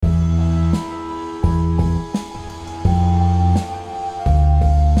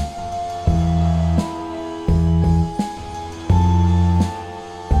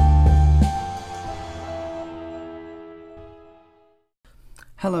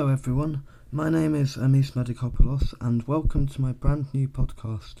Hello everyone, my name is Amis Medikopoulos and welcome to my brand new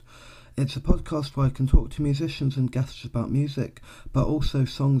podcast. It's a podcast where I can talk to musicians and guests about music, but also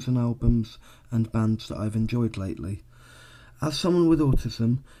songs and albums and bands that I've enjoyed lately. As someone with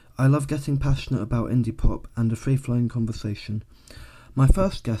autism, I love getting passionate about indie pop and a free-flowing conversation. My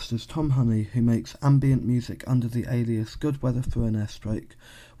first guest is Tom Honey, who makes ambient music under the alias Good Weather for an Airstrike.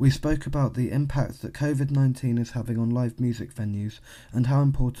 We spoke about the impact that COVID-19 is having on live music venues and how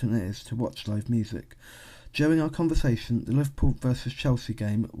important it is to watch live music. During our conversation, the Liverpool vs Chelsea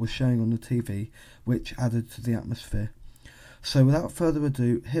game was showing on the TV, which added to the atmosphere. So without further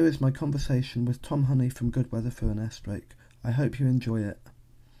ado, here is my conversation with Tom Honey from Good Weather for an Airstrike. I hope you enjoy it.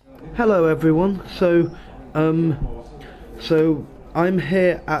 Hello everyone, so I'm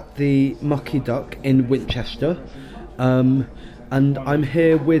here at the Mucky Duck in Winchester, and I'm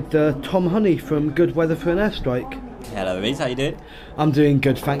here with Tom Honey from Good Weather for an Airstrike. Hello, Amis. How you doing? I'm doing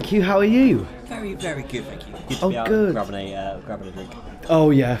good, thank you. How are you? Very, very good, thank you. Good to be out good. Grabbing a drink. Oh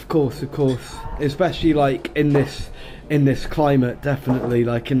yeah, of course. Especially like in this climate, definitely.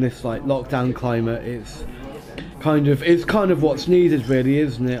 Like in this like lockdown climate, it's kind of what's needed, really,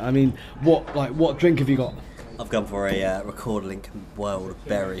 isn't it? I mean, what drink have you got? I've gone for a Record Link World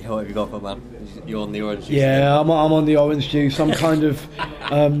Berry. What have you got for, man? You're on the orange juice. Yeah, I'm on the orange juice. I'm kind of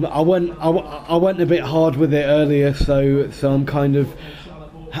I went a bit hard with it earlier, so I'm kind of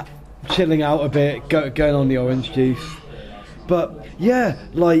chilling out a bit, going on the orange juice. But yeah,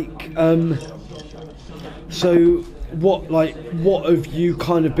 so what have you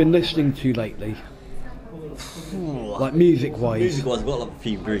kind of been listening to lately? Like music-wise? Music-wise, I've got a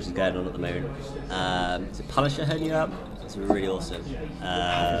few grooves going on at the moment. So Punisher, her new album, it's really awesome.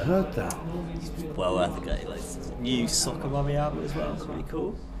 I've heard that. It's well worth a go. Like, new Soccer Mummy album as well, it's really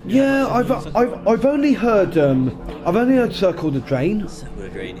cool. Yeah, I've only heard Circle the Drain. Circle the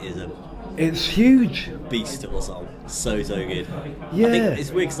Drain is It's huge. beast of a song. So good. Yeah. I think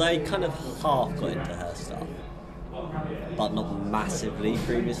it's weird because I kind of half got into her stuff, but not massively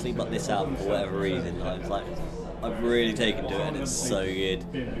previously. But this album, for whatever reason, I've really taken to it, and it's so good.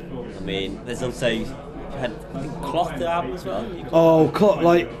 I mean, there's also you had Cloth the album as well.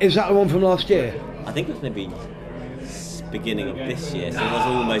 Cloth, is that the one from last year? I think it was maybe beginning of this year, so it was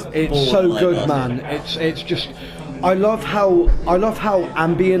almost. It's so good, man. It's just, I love how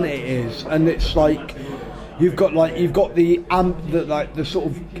ambient it is, and it's like you've got the sort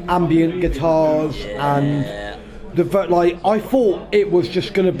of ambient guitars and I thought it was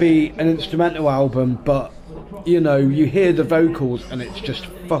just going to be an instrumental album, but you know, you hear the vocals and it's just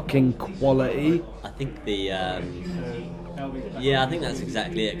fucking quality. I think I think that's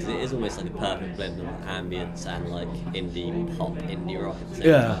exactly it, because it is almost like a perfect blend of ambience and like indie pop, indie rock at the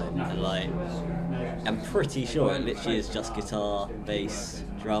same time. And I'm pretty sure it literally is just guitar, bass,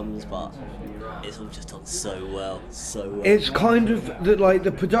 drums, but it's all just done so well. It's kind of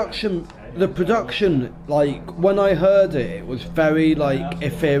the production. The production, when I heard it, it was very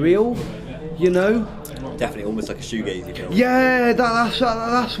ethereal, you know. Definitely, almost like a shoegazy film. Yeah,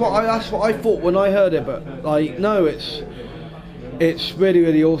 that's what I thought when I heard it. But no, it's really,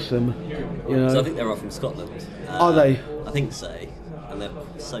 really awesome, you know. So I think they're all from Scotland. Are they? I think so. And there are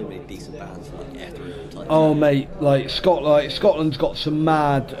so many decent bands like Airstrike type. Oh mate, Scotland's got some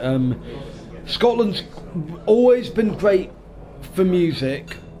mad. Scotland's always been great for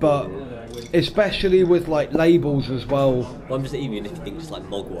music, but especially with labels as well. Well, I'm just even if you think just like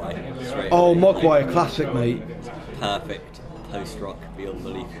Mogwai. Mogwai, a classic, mate. Perfect post-rock beyond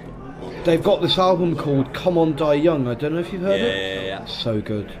belief. They've got this album called Come On Die Young. I don't know if you've heard it. Yeah. So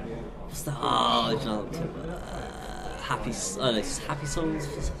good. What's that? Happy songs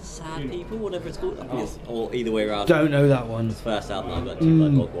for sad people, whatever it's called. I think it's, or either way around. Don't know that one. It's the first album I got to by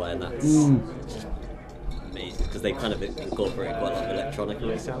Mogwai, and that's just amazing because they kind of incorporate quite a lot of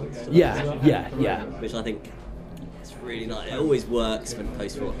electronic sounds. Yeah. Which I think is really nice. It always works when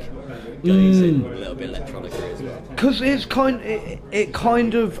post-rock goes in with a little bit of electronica as well. Because it's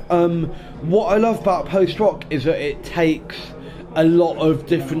kind of what I love about post-rock is that it takes a lot of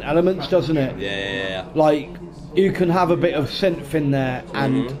different elements, doesn't it? Yeah. You can have a bit of synth in there,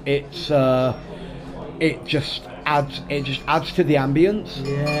 and it just adds to the ambience.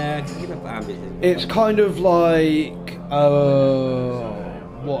 Yeah, you know, ambience. It's kind of like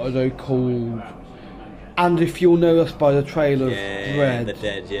what are they called? And If You'll Know Us by the Trail of Bread. The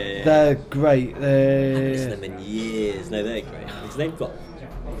Dead, yeah. They're great. I haven't listened to them in years. No, they're great because they've got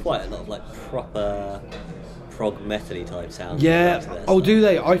quite a lot of proper prog metally type sound. Yeah. Oh, do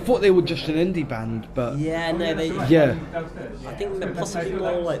they? I thought they were just an indie band, but yeah, no, they. Yeah. I think they're possibly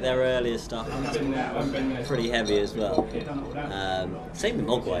more like their earlier stuff. It's pretty heavy as well. Same with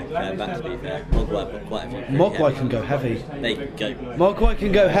Mogwai. Going back to be fair, Mogwai have got quite a few. Mogwai can go heavy. They can go. Mogwai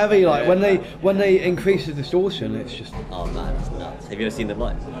can go heavy. Like when they increase the distortion, it's just. Oh man, it's nuts. Have you ever seen them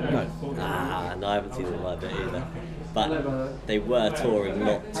live? No. No, I haven't seen them live either. But they were touring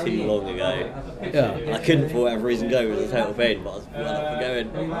not too long ago. Yeah. And I couldn't for whatever reason go with a total pain, but I was well up for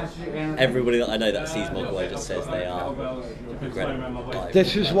going. Everybody that I know that sees Mogwai just says they are incredible. Live.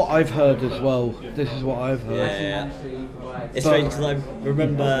 This is what I've heard as well. This is what I've heard. Yeah. It's strange because I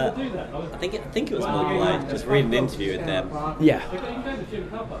remember, I think it was Mogwai, just reading an interview with them. Yeah.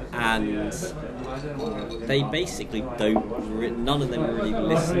 And they basically none of them really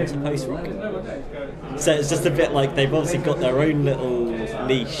listen to post rock. So it's just a bit like they've obviously got their own little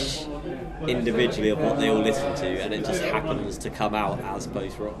niche individually of what they all listen to, and it just happens to come out as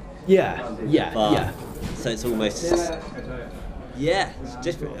post rock. Yeah. So it's almost it's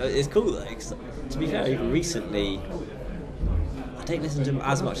different. It's cool though. 'Cause to be fair, even recently, I don't listen to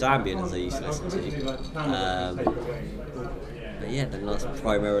as much ambient as I used to listen to. But yeah, then that's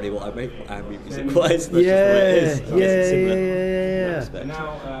primarily what I make ambient music wise.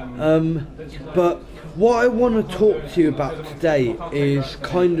 But what I want to talk to you about today is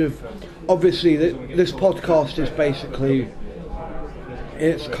kind of, obviously this podcast is basically,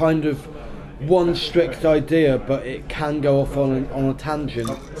 it's kind of one strict idea, but it can go off on a tangent.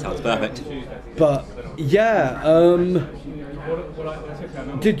 Sounds perfect. But yeah,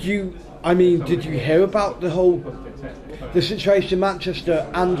 did you hear about the situation in Manchester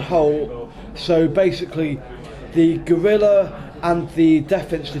and Hull? So basically, the Gorilla and the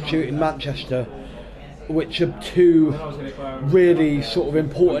Deaf Institute in Manchester, which are two really sort of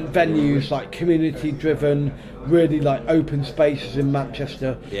important venues, like community-driven, really like open spaces in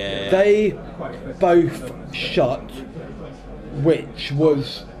Manchester. Yeah. They both shut, which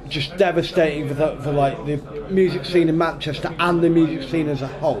was just devastating for like the music scene in Manchester and the music scene as a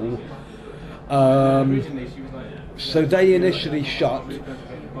whole. So they initially shut,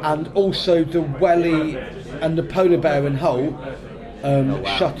 and also the Welly and the Polar Bear in Hull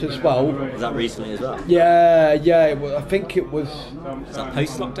shut as well. Was that recently as well? Yeah. I think it was. Was that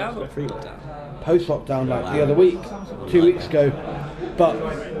post lockdown or pre lockdown? Post lockdown, like the other week, 2 weeks ago. But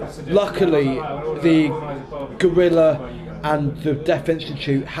luckily, the Gorilla and the Deaf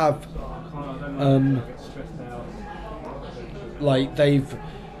Institute have,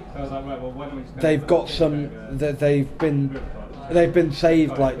 they've got some. They've been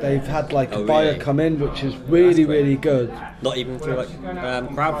saved. Like they've had like a buyer come in, which is really good. Not even through like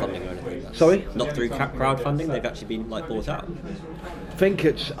crowdfunding or anything. Sorry? Not through crowdfunding. They've actually been like bought out.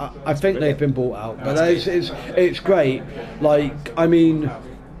 I think they've been bought out, but it's great. Like I mean,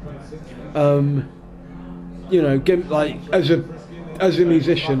 like as a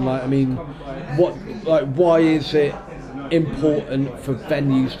musician, like I mean, why is it important for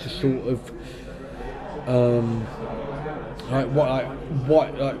venues to sort of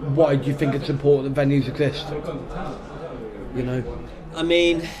why do you think it's important that venues exist? I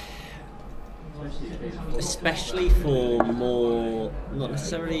mean, especially for more, not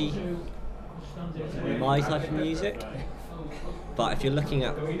necessarily my type of music, but if you're looking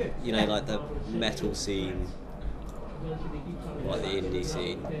at, like the metal scene, like the indie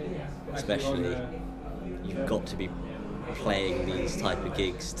scene, especially, you've got to be playing these type of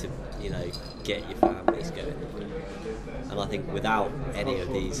gigs to, get your fan base going. And I think without any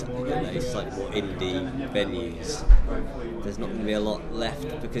of these, slightly more indie venues, there's not going to be a lot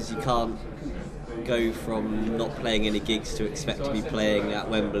left, because you can't go from not playing any gigs to expect to be playing at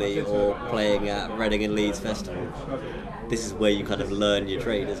Wembley or playing at Reading and Leeds Festival. This is where you kind of learn your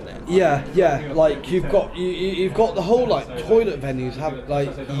trade, isn't it? Yeah. Like you've got the whole like toilet venues have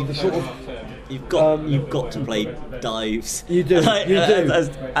like the sort of you've got to play dives. You do.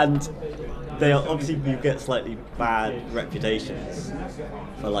 And they are obviously, you get slightly bad reputations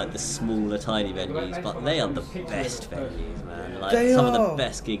for like the smaller tiny venues, but they are the best venues, man. Like some of the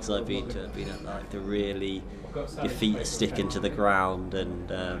best gigs I've been to have been at like the really, your feet are sticking to the ground,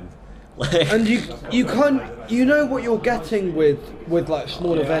 and and you know what you're getting with like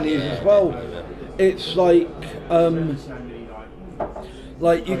smaller venues as well. It's like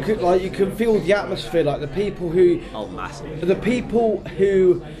you can feel the atmosphere, like the people who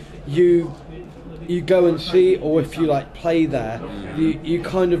you go and see, or if you like play there, you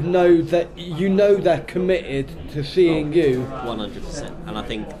kind of know that they're committed to seeing you. 100%, and I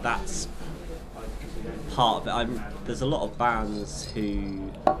think that's part of it. There's a lot of bands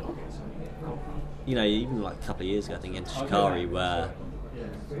who you know, even like a couple of years ago, I think Enter Shikari were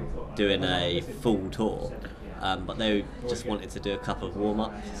doing a full tour, but they just wanted to do a couple of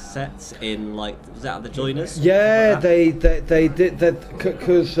warm-up sets in, like, was that at the Joiners? Yeah, they did that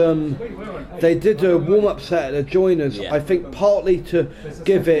because they did a warm-up set at the Joiners. Yeah. I think partly to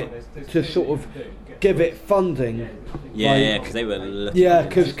give it funding. Yeah, because they were looking. Yeah,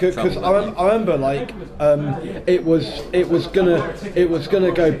 because I remember like it was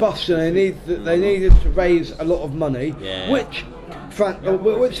gonna go bust, and they needed to raise a lot of money, Yeah. which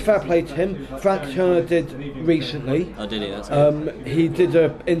fair play to him. Frank Turner did recently. Oh, did he? That's good. He did a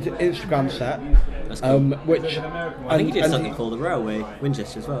Instagram set, That's cool. which I think he did something for the Railway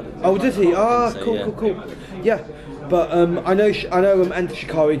Winchester as well, didn't he? Oh, did he? Ah, So, cool, yeah. cool. Yeah, but I know Enter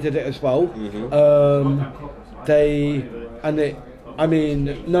Shikari did it as well. I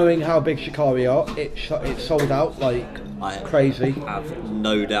mean, knowing how big Shikari are, it sold out like crazy. I have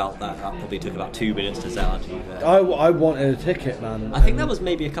no doubt that probably took about 2 minutes to sell out. I wanted a ticket, man. I think that was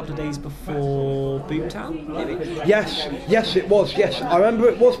maybe a couple of days before Boomtown, maybe. Yes, it was. Yes, I remember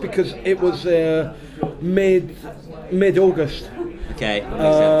it was because it was mid August. Okay, that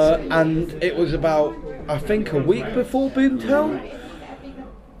makes sense. And it was about, I think, a week before Boomtown.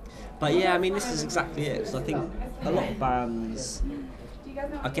 But yeah, I mean, this is exactly it. So I think a lot of bands,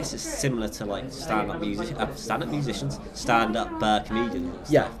 I guess it's similar to like stand-up musicians, stand-up comedians and stuff,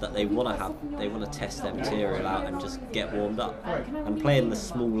 Yeah. that they want to test their material out and just get warmed up. And playing the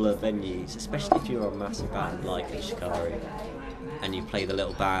smaller venues, especially if you're a massive band like Shikari, and you play the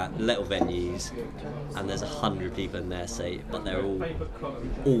little venues, and there's 100 people in there, say, but they're all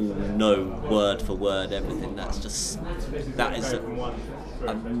know word for word everything. That is a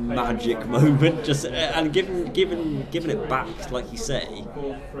magic moment. Just and giving it back, like you say.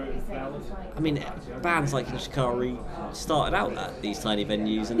 I mean, bands like Shikari started out at these tiny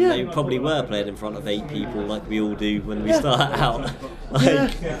venues, and they probably were playing in front of 8 people, like we all do when we start out. I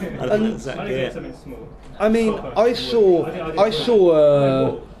think that's exactly it. I mean, I saw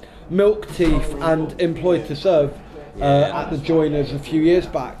Milk Teeth and Employed to Serve at the Joiners a few years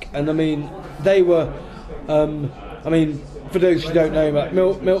back, and I mean, they were. I mean, for those who don't know, like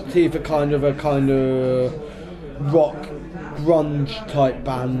Milk Teeth are kind of rock grunge type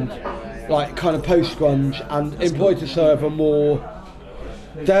band, like kind of post grunge, and That's Employed cool. to Serve are more.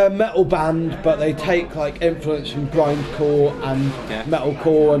 They're a metal band, but they take like influence from grindcore and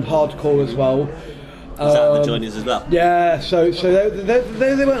metalcore and hardcore as well. Was that the Joiners as well? Yeah, so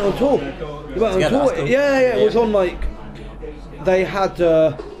they went on tour. They went on Together, tour. that's cool. Yeah, it was on like they had.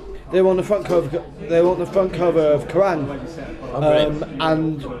 They were on the front cover. They were on the front cover of Kerrang,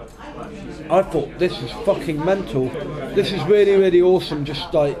 and I thought, this is fucking mental. This is really, really awesome.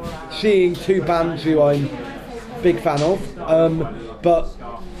 Just like seeing 2 bands who I'm a big fan of. But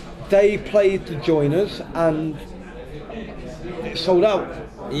they played the Joiners and it sold out.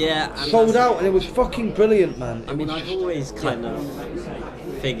 Yeah, Sold out, and it was fucking brilliant, man. I mean, I've always kind of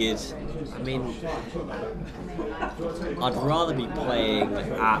figured, I mean, I'd rather be playing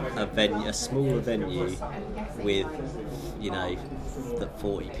at a smaller venue with, you know, the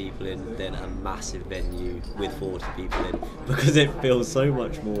 40 people in than a massive venue with 40 people in, because it feels so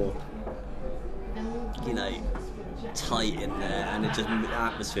much more, you know, tight in there, and it just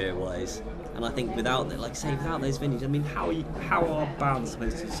atmosphere-wise. And I think without those venues, I mean, how are bands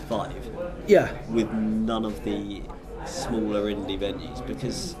supposed to survive? Yeah. With none of the smaller indie venues,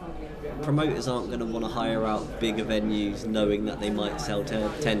 because promoters aren't going to want to hire out bigger venues knowing that they might sell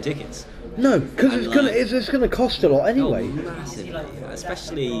 10 tickets. No, because it's gonna cost a lot anyway. Oh, massively,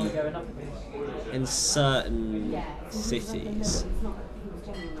 especially in certain cities.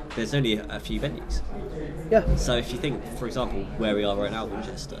 There's only a few venues. Yeah. So if you think, for example, where we are right now,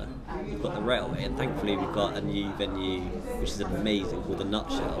 Winchester, we've got the Railway, and thankfully we've got a new venue which is amazing called the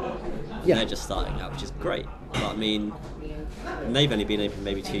Nutshell. Yeah. They're just starting out, which is great. But I mean, they've only been open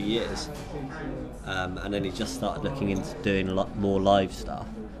maybe 2 years, and only just started looking into doing a lot more live stuff.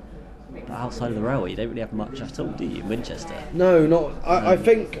 But outside of the Railway, you don't really have much at all, do you, in Winchester? No, not. I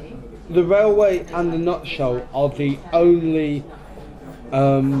think the Railway and the Nutshell are the only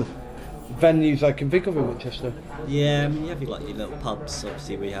venues I can think of in Winchester. Yeah, I mean, you have your little pubs,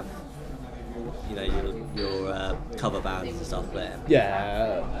 obviously, where you have, you know, your cover bands and stuff there.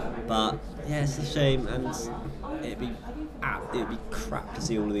 Yeah. But yeah, it's a shame, and it'd be crap to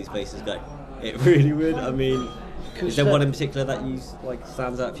see all of these places go. It really would. I mean, is there one in particular that you like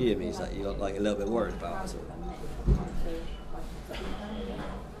stands out for you? Means that you're like a little bit worried about? Sort of?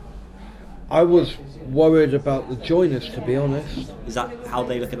 I was worried about the Joiners, to be honest. Is that how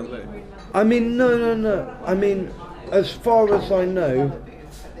they look at the moment? I mean, no. I mean, as far as I know,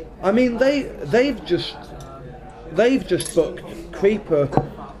 I mean, they've just booked Creeper,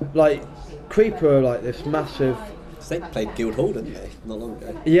 like this massive. They played Guildhall, didn't they? Not long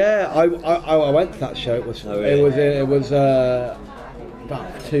ago. Yeah, I went to that show. It was it was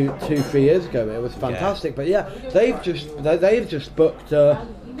about 2-3 years ago. It was fantastic. Yeah. But yeah, they've just booked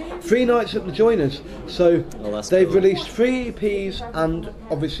 3 nights at the Joiners. So they've cool. Released 3 EPs and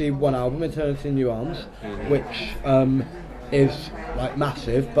obviously 1 album, Eternity in New Arms, which is like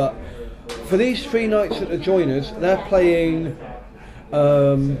massive. But for these 3 nights at the Joiners, they're playing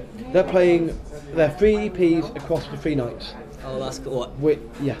their 3 EPs across the 3 nights. Oh, that's cool.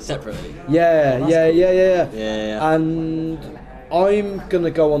 Yeah. Separately. Yeah. Yeah. And I'm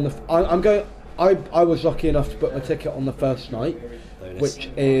gonna go on the. I'm going. I was lucky enough to book my ticket on the first night, bonus. Which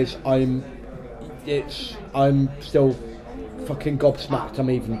is I'm still fucking gobsmacked. I'm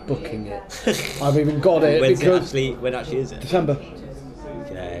even booking it. I've even got it. When actually is it? December.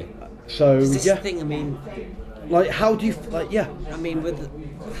 Okay. So this yeah. Thing, I mean, like, how do you like? Yeah. I mean, because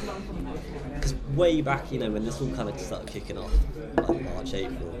way back, when this all kind of started kicking off, like March,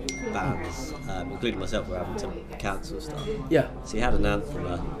 April, bands, including myself, were having to cancel stuff. Yeah. So you had an Anthem,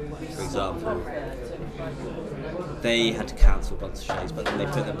 for example. They had to cancel a bunch of shows, but then they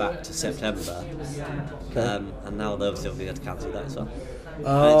put them back to September, and now they obviously had to cancel that as well.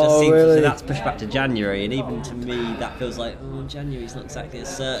 Oh, it just seems, really? So that's pushed back to January, and even to me, that feels like January's not exactly a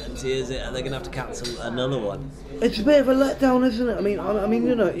certainty, is it? Are they going to have to cancel another one? It's a bit of a letdown, isn't it? I mean,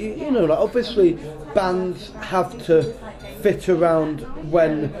 like obviously, bands have to fit around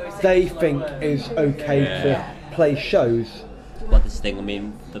when they think is okay to play shows. Well, this thing, I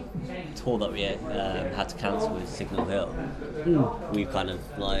mean, the tour that we had to cancel with Signal Hill, we kind of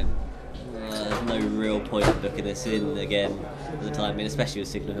like. There's no real point in booking this in again at the time. I mean, especially with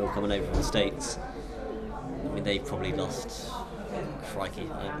Signal Hill coming over from the States. I mean, they probably lost. Crikey,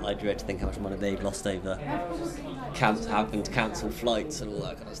 I dread to think how much money they've lost over having to cancel flights and all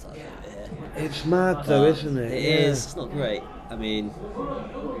that kind of stuff. Yeah. It's mad though, isn't it? It is. It's not great. I mean,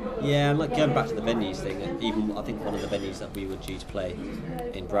 yeah, I'm like going back to the venues thing. Even I think one of the venues that we were due to play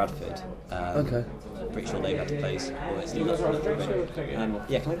in Bradford. Okay. I'm pretty sure they've had to close.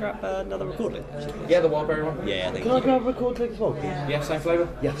 Yeah, can I grab another recording? Yeah, the Wildberry one. Yeah, I think. Can I grab a record click as well, please? Yeah, same flavour?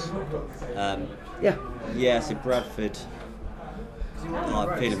 Yes. Yeah. Yeah, so Bradford.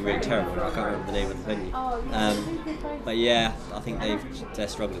 I'm feeling really terrible. I can't remember the name of the venue. But yeah, I think they're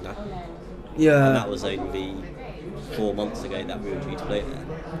struggling now. Yeah. And that was only 4 months ago that we were due to play there.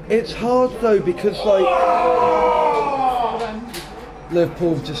 It's hard though because like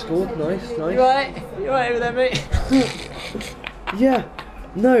Liverpool have just scored. Nice. You right over there, mate? Yeah.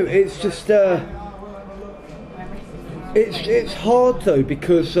 No, it's just it's hard though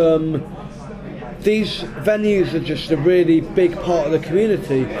because these venues are just a really big part of the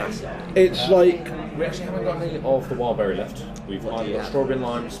community. It's like we actually haven't got any of the Wildberry left. We've either got strawberry and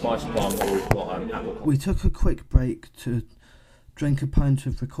lime, spice plum, or we've got apple plum. We took a quick break to drink a pint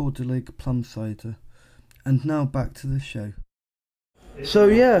of Recorder League plum cider, and now back to the show. So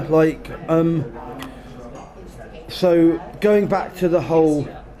yeah, like so going back to the whole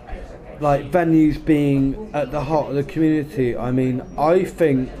like venues being at the heart of the community. I mean, I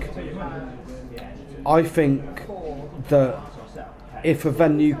think that if a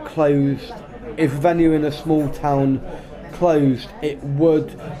venue in a small town closed, it would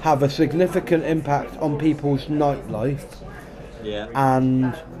have a significant impact on people's nightlife. Yeah.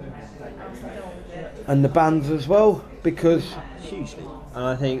 And the bands as well, because hugely. And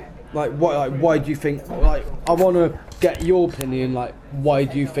I think why do you think, like, I want to get your opinion, like, why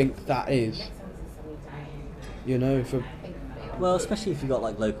do you think that is? Well, especially if you've got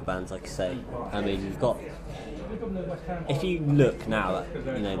like local bands, like you say. I mean, you've got. If you look now at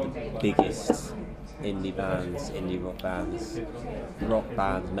the biggest indie rock bands,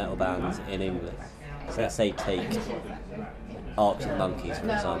 metal bands in England. So let's say take Arctic Monkeys for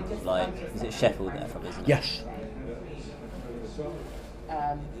example. Like, is it Sheffield they're from? Isn't it? Yes.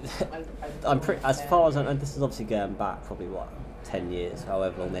 I'm pretty. As far as I know, this is obviously going back probably 10 years,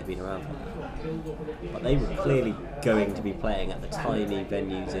 however long they've been around for. But they were clearly going to be playing at the tiny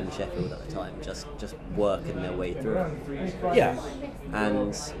venues in Sheffield at the time, just working their way through. Yeah.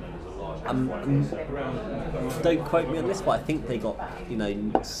 And don't quote me on this, but I think they got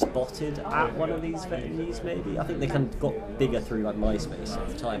spotted at one of these venues. Maybe I think they kind of got bigger through like MySpace at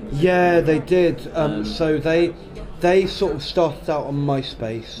the time. Yeah, they did. So they sort of started out on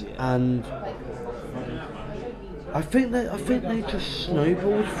MySpace, and I think they just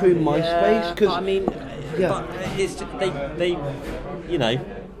snowballed through MySpace because but it's just, they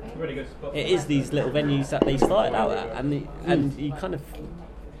it is these little venues that they started out at, and you kind of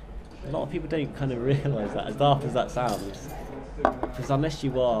a lot of people don't kind of realise that, as daft as that sounds. Because unless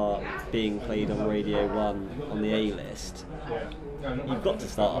you are being played on Radio 1 on the A-list, you've got to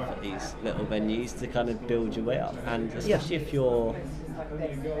start off at these little venues to kind of build your way up. And especially if you're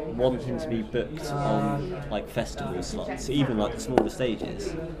wanting to be booked on like festival slots, even like the smaller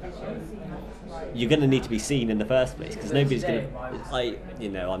stages, you're going to need to be seen in the first place, because nobody's going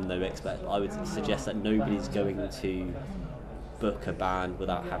to... I'm no expert, but I would suggest that nobody's going to book a band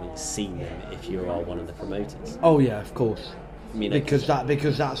without having seen them if you are one of the promoters. Oh yeah, of course. Because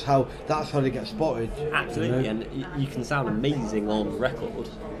that's how they get spotted. Absolutely, and you can sound amazing on record,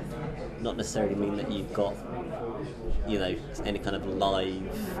 not necessarily mean that you've got, any kind of live,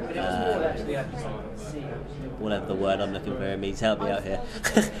 whatever the word I'm looking for means. Help me out here.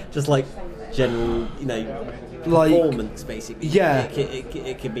 Just like general, performance, basically. Yeah.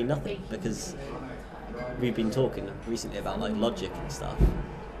 It could be nothing, because we've been talking recently about like Logic and stuff.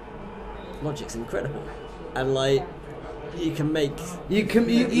 Logic's incredible, and like. You can make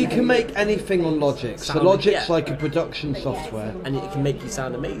anything on Logic. So Logic's like a production software, and it can make you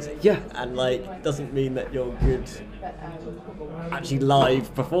sound amazing. Yeah, and like doesn't mean that you're good actually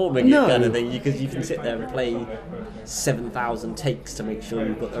live performing it kind of thing. Because you can sit there and play 7,000 takes to make sure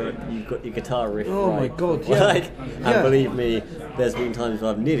you've got your guitar riff right. Oh my god! Yeah, and believe me, there's been times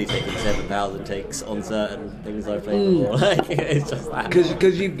where I've nearly taken 7,000 takes on certain things I've played before. It's just that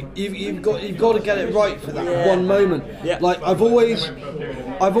because you've got to get it right for that one moment. Yeah. Like I've always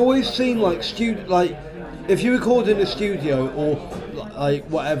seen like if you record in a studio or like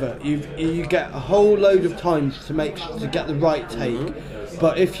whatever, you get a whole load of times to get the right take.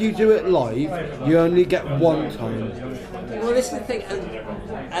 But if you do it live, you only get one time. Well, this is the thing,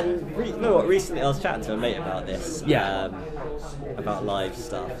 and you know what? Recently, I was chatting to a mate about this. Yeah. About live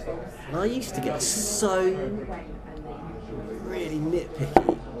stuff, and I used to get so really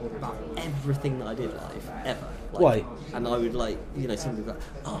nitpicky about everything that I did live ever. Why? And I would somebody would be like,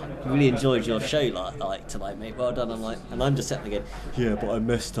 "Oh, really enjoyed your show like tonight, mate. Well done." I'm just sitting there going, "Yeah, but I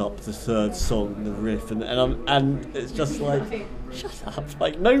messed up the third song, the riff," and it's just like, shut up.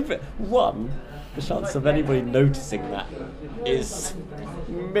 Like the chance of anybody noticing that is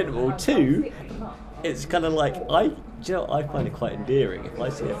minimal. Two, it's kind of like I find it quite endearing if I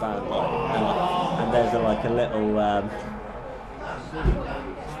see a band live and there's a little.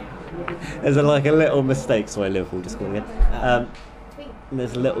 There's a little mistake. Sorry, Liverpool just calling in.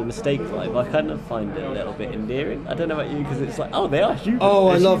 There's a little mistake vibe. I kind of find it a little bit endearing. I don't know about you, because it's like, they are human. Oh,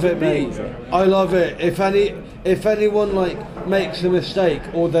 I love it, mate. I love it. If anyone like makes a mistake,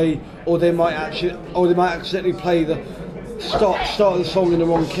 or they might accidentally play the start of the song in the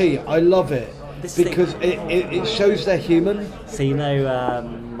wrong key, I love it because it shows they're human. So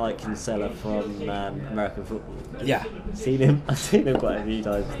Mike Kinsella from American Football. Yeah. I've seen him quite a few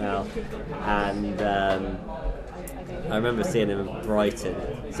times now, and I remember seeing him in Brighton.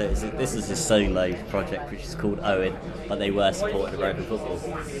 So this is his solo project, which is called Owen, but they were supporting American Football.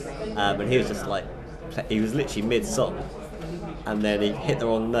 And he was just like, he was literally mid-song, and then he hit the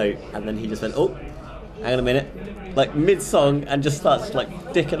wrong note, and then he just went, "Oh, hang on a minute," like mid-song, and just starts like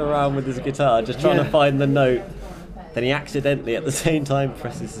dicking around with his guitar, just trying to find the note. Then he accidentally, at the same time,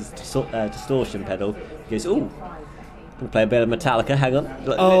 presses his distortion pedal. He goes, "Ooh, I'm gonna play a bit of Metallica, hang on."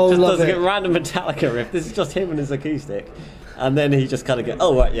 Just does a random Metallica riff. This is just him and his acoustic. And then he just kind of goes,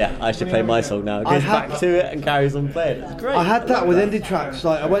 "Oh right, yeah, I should play my song now." Goes back to it and carries on playing. It's great. I had that with indie tracks.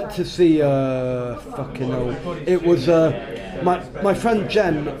 Like I went to see it was my friend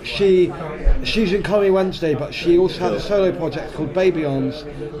Jen. She's in Comedy Wednesday, but she also had a solo project called Baby Arms,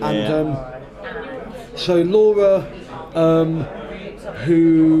 and so Laura,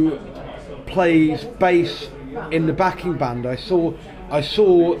 who plays bass in the backing band, I saw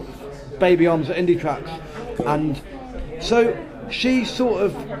Baby Arms at Indie Tracks, and so she sort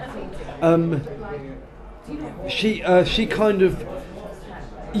of she kind of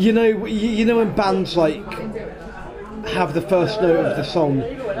you know when bands like have the first note of the song,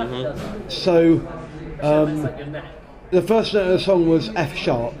 so the first note of the song was F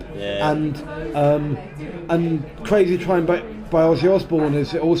sharp, and Crazy Train by Ozzy Osbourne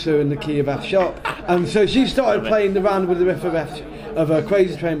is also in the key of F sharp, and so she started playing around with the riff of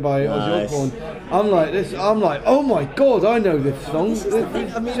Crazy Train by Ozzy Osbourne. I'm like, oh my god, I know this song.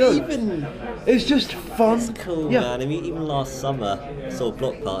 It's just fun. It's cool, man. I mean, even last summer I saw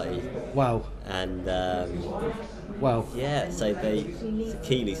Block Party. Wow. And wow. Yeah, so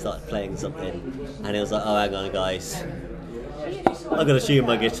Keely started playing something, and it was like, "Oh, hang on, guys, I'm gonna tune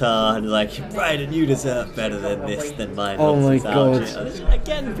my guitar," and like, "Brandon, you deserve better than this, than mine." Oh my god!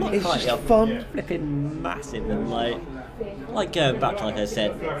 Again, Block it's Party just fun. Flipping massive, and like, like going back to, like I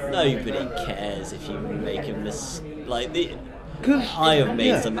said, nobody cares if you make a mistake. I have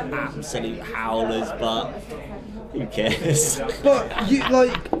made some absolute howlers, but who cares? But you,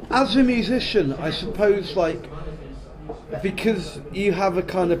 like, as a musician, I suppose, like, because you have a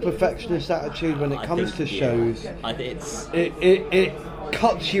kind of perfectionist attitude when it comes to shows, it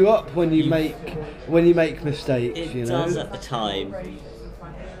cuts you up when you make mistakes. It does at the time.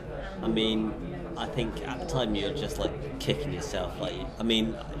 I mean, I think at the time you're just like kicking yourself. Like, I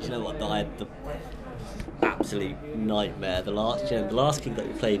mean, you know what? I had the absolute nightmare. The last gig that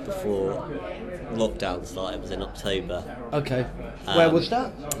we played before lockdown started was in October. Okay. Where was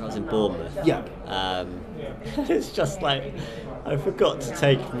that? I was in Bournemouth. Yeah. It's just like I forgot to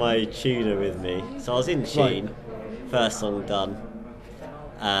take my tuner with me, so I was in tune. Right. First song done.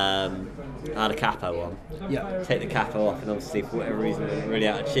 I had a capo on. Yeah. Take the capo off, and obviously for whatever reason I was really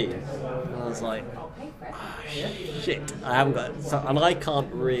out of tune. And I was like, oh, shit, I haven't got. And I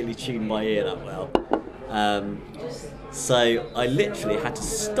can't really tune my ear that well. So I literally had to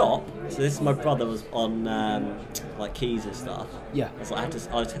stop. So this, my brother was on like keys and stuff. Yeah. So I had to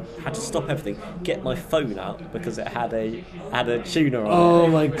stop everything, get my phone out because it had a tuner on it. Oh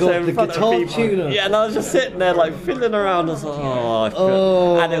my god, so the guitar tuner. Yeah, and I was just sitting there like fiddling around. I was like,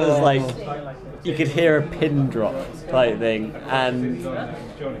 and it was like you could hear a pin drop type thing, and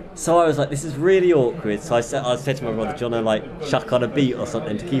so I was like, this is really awkward. So I said to my brother, do you want to like chuck on a beat or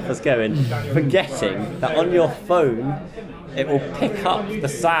something to keep us going, forgetting that on your phone it will pick up the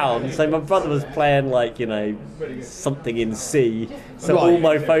sound. So my brother was playing like, you know, something in C, so all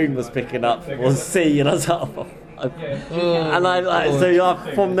my phone was picking up was C, and I was like,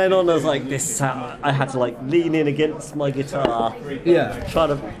 from then on I was like, this sound, I had to like lean in against my guitar, try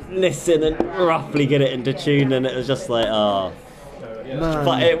to listen and roughly get it into tune, and it was just like, Man.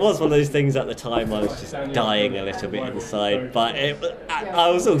 But it was one of those things at the time I was just dying a little bit inside. But I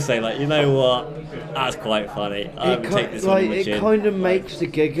was also like, you know what? That's quite funny. It kind of makes the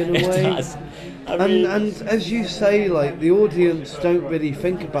gig in a way. It does. And as you say, like, the audience don't really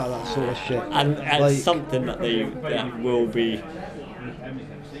think about that sort of shit. And like, something that will be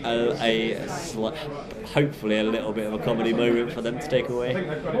hopefully a little bit of a comedy moment for them to take away.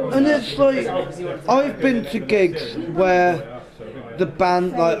 And it's like, I've been to gigs where the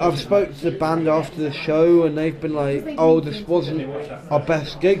band, like, I've spoken to the band after the show and they've been like, oh, this wasn't our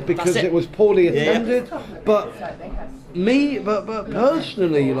best gig because it was poorly attended. But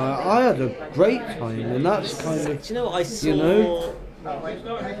personally, like, I had a great time, and that's kind of, do you know what I saw?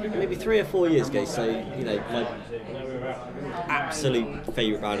 Maybe 3 or 4 years ago. So, you know, my absolute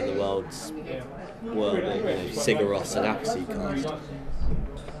favourite band in the world, Sigur Rós and Airstrike.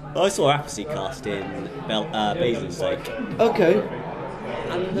 I saw Airstrike in Basingstoke. Okay.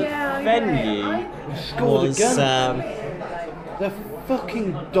 And the venue was... They're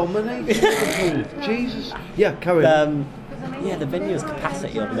fucking dominating. Jesus. Yeah, carry on. Yeah, the venue's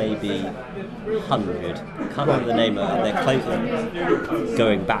capacity of maybe 100. Can't remember the name of it. They're closing.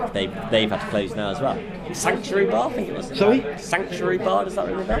 Going back, they've had to close now as well. Sanctuary Bar, I think it was. Sorry? Sanctuary Bar, does that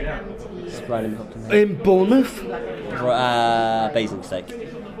ring a bell? Just right in Bournemouth? Basingstoke.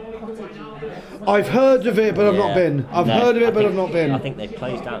 I've heard of it, but I've not been. I've heard of it, but I've not been. I think they've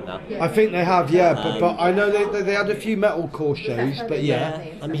closed down now. I think they have, yeah. But I know they had a few metalcore shows, but yeah.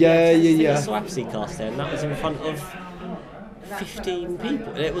 I mean, I saw Airstrike there, and that was in front of 15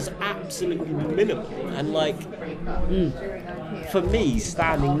 people, and it was absolutely minimal. And like, for me,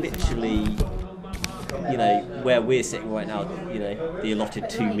 standing literally, you know, where we're sitting right now, you know, the allotted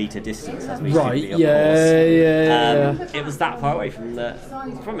 2 metre distance as we should be, of course. It was that far away from it,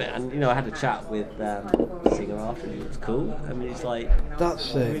 and you know, I had a chat with the singer after, and it was cool. I mean, it's like,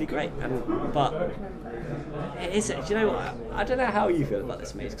 that's really great. But it is. Do you know what? I don't know how you feel about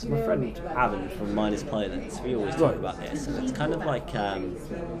this, mate. Because my friend Alan from Minus Pilots, we always talk about this, and it's kind of like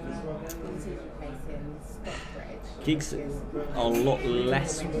gigs are a lot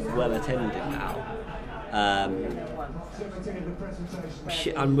less well attended now. And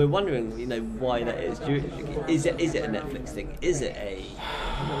we're wondering, you know, why that is. Is it a Netflix thing? Is it a...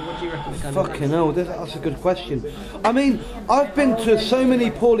 What do you reckon? Fucking hell, that's a good question. I mean, I've been to so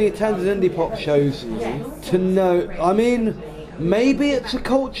many poorly attended indie pop shows to know. I mean, maybe it's a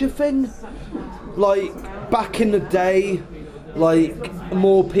culture thing. Like, back in the day, like,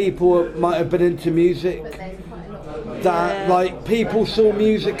 more people might have been into music. That, like, people saw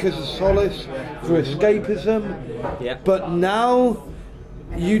music as a solace for escapism. Yeah. But now,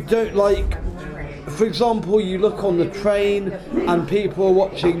 you don't, like... For example, you look on the train and people are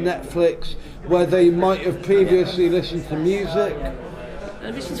watching Netflix where they might have previously listened to music.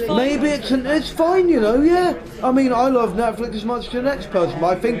 And this is fine. Maybe it's fine, you know. Yeah. I mean, I love Netflix as much as the next person,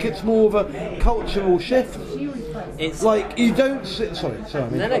 but I think it's more of a cultural shift. It's Like you don't see. Sorry. I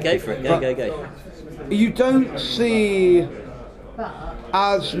mean, no, go for it. Go. You don't see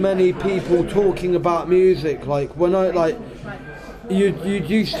as many people talking about music. Like when you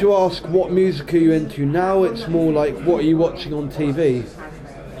used to ask what music are you into. Now it's more like what are you watching on TV.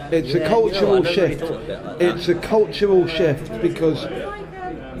 It's a cultural shift. It's a cultural shift because.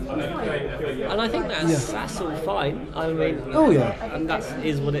 And I think that's all fine. I mean, Oh yeah. and that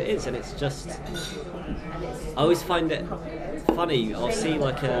is what it is, and it's just. I always find it funny. I'll see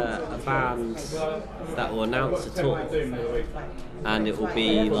like a band that will announce a tour, and it will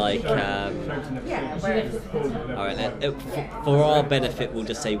be like, all right, for our benefit, we'll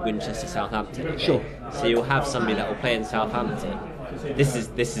just say Winchester, Southampton. Okay? Sure. So you'll have somebody that will play in Southampton. This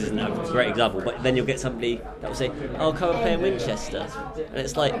isn't a great example, but then you'll get somebody that will say, "Oh, come and play in Winchester," and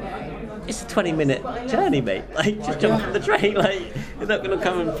it's like, it's a 20-minute journey, mate. Like, just jump on the train. Like, you're not going to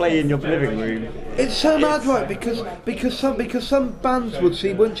come and play in your living room. It's so mad, right? Because some bands would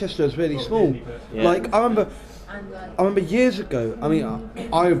see Winchester as really small. Yeah. Like I remember years ago. I mean,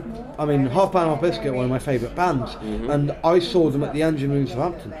 Half Band Half Biscuit, one of my favourite bands, and I saw them at the Engine Room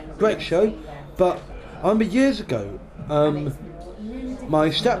Southampton. Great show, but I remember years ago. My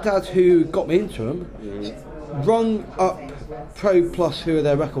stepdad, who got me into them, rung up Pro Plus, who are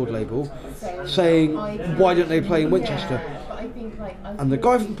their record label, saying, "Why don't they play in Winchester?" And the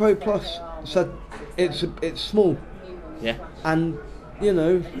guy from Pro Plus said, "It's small." Yeah. And you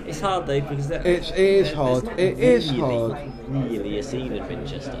know, It's hard though because it is hard. It is hard. Really a scene in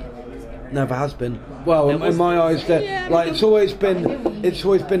Winchester. Never has been. Well, in my eyes, it's always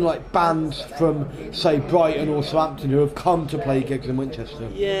been like bands from say Brighton or Southampton who have come to play gigs in Winchester.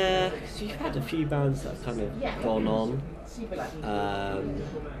 Yeah, because you've had a few bands that have kind of gone on.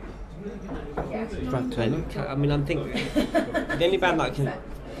 Frank Turner. I mean, I'm thinking the only band that can,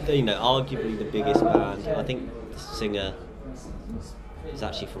 arguably the biggest band. I think the singer is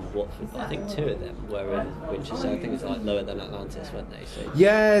actually from Watford, but I think two of them were in Winchester. I think it's like lower than Atlantis, weren't they? So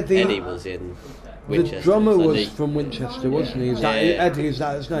Yeah, Eddie was in Winchester. The drummer so was from Winchester, wasn't he? Is that Eddie? Is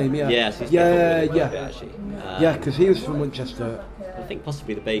that his name? Yeah. Yeah, so he's actually. Yeah, because he was from Winchester. I think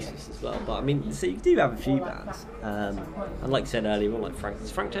possibly the bassist as well, but I mean, so you do have a few bands, and like I said earlier on, like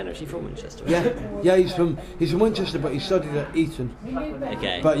Frank Turner actually from Winchester. Yeah, he's from Winchester, but he studied at Eton.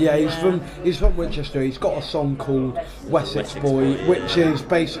 Okay. But yeah, he's from Winchester. He's got a song called Wessex Boy, which is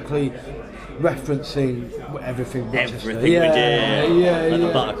basically referencing everything Winchester. Everything we did. Yeah. Like the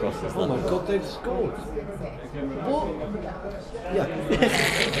Buttercross and stuff. Oh my God, they've scored. Yeah.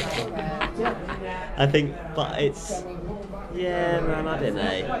 I think, but it's. Yeah, man, I don't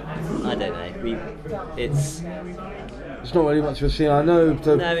know. It's not really much of a scene. I know.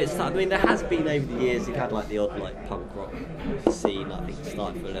 No, it's. I mean, there has been over the years. You've had like the odd like punk rock scene. I think it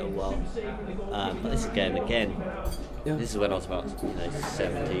started for a little while. But this is going again. Yeah. This is when I was about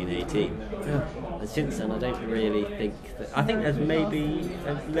 17, 18. Yeah. And since then, I don't really think that. I think there's maybe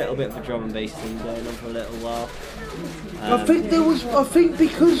a little bit of a drum and bass thing going on for a little while. I think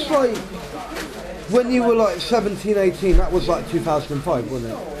because like. When you were like 17, 18, that was like 2005,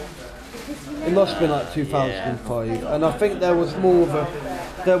 wasn't it? It must have been like 2005, and I think there was more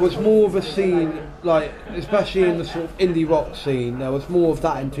of a scene, like especially in the sort of indie rock scene. There was more of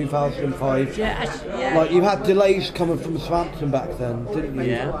that in 2005. Yeah. Like you had delays coming from Southampton back then, didn't you?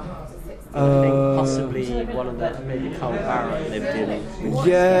 Yeah. I think possibly one of maybe Carl Barrett lived in.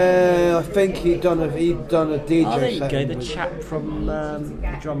 Yeah, I think he'd done a DJ there you set. go, the chap from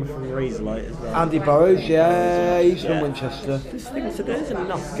the drummer from Razorlight as well. Andy Burrows, yeah, he's from Winchester. So there's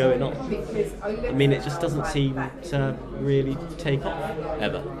enough going on. I mean, it just doesn't seem to really take off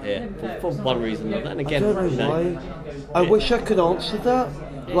ever here for one reason or another. And again, I don't know why. I wish I could answer that.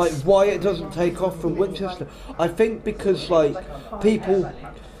 Like why it doesn't take off from Winchester. I think because like people.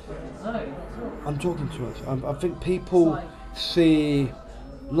 I'm talking too much. I think people see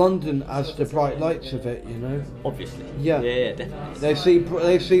London as the bright lights of it, you know. Obviously. Yeah. Yeah, definitely.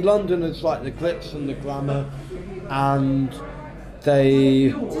 They see London as like the glitz and the glamour, and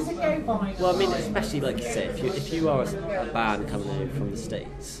they. Well, I mean, especially like you said, if you are a band coming in from the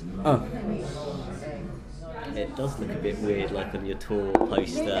States. It does look a bit weird, like on your tour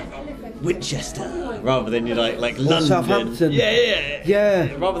poster, Winchester, rather than you like London. Southampton.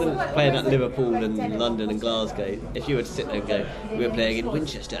 Yeah. Rather than playing at Liverpool and London and Glasgow, if you were to sit there and go, we're playing in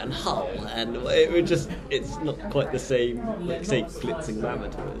Winchester and Hull, and it would it's not quite the same, like say, glitz and glamour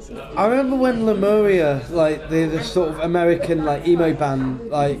to us. I remember when Lemuria, like the sort of American like emo band,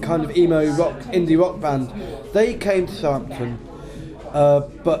 like kind of emo rock, indie rock band, they came to Southampton.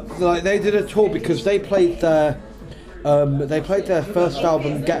 But like they did a tour because they played their first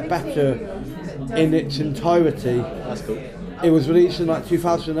album Get Better in its entirety. That's cool. It was released in like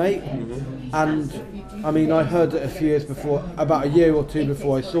 2008, and I mean I heard it a few years before, about a year or two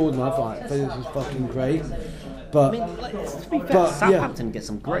before I saw them. I thought like, this is fucking great. But, I mean, like, to be fair, Southampton gets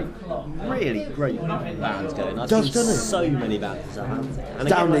some really great bands going. I've seen so many bands in Southampton. And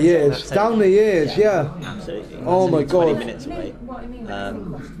down again, the years, yeah. Absolutely. Oh my god. 20 minutes away.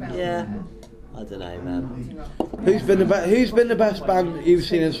 Yeah, I don't know, man. Who's been the best band you've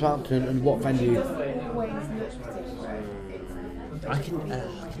seen in Southampton, and what venue? I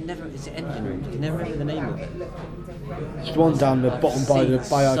can never. Is it Engine Room? I can never remember the name of it. It's the one down the bottom by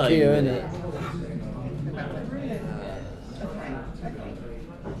IKEA, isn't it?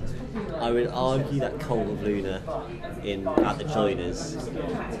 I would argue that Cult of Luna at the Joiners,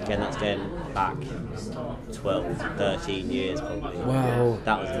 again that's going back 12, 13 years probably. Wow.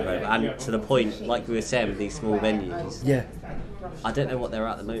 That was incredible. And to the point, like we were saying with these small venues, Yeah. I don't know what they're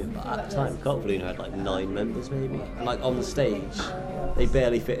at the moment, but at the time Cult of Luna had like 9 members maybe. And like on the stage, they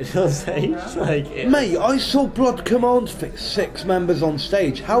barely fitted on stage. Mate, I saw Blood Command fit 6 members on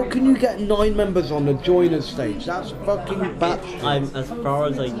stage. How can you get 9 members on the Joiners stage? That's fucking bad. As far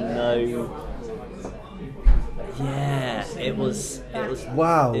as I know, yeah, it was.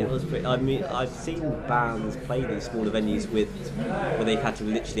 Wow. It was. I mean, I've seen bands play these smaller venues where they've had to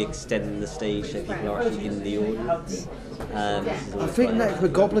literally extend the stage so people are actually in the audience. I think Neck the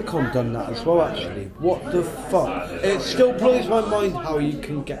Goblicon done that as well. Actually, what the fuck? It still blows my mind how you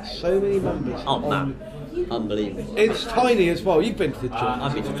can get so many members. Oh man, unbelievable. It's tiny as well. You've been to the gym.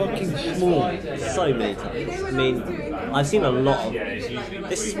 I've been it's fucking small. So many times. I mean, I've seen a lot of.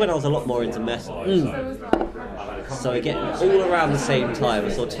 This is when I was a lot more into metal. So again, all around the same time, I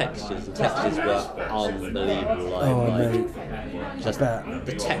saw Textures, and Textures were unbelievable. Just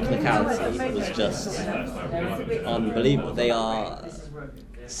the technicality was just unbelievable. They are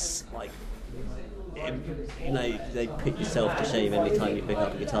like, you know, they put yourself to shame every time you pick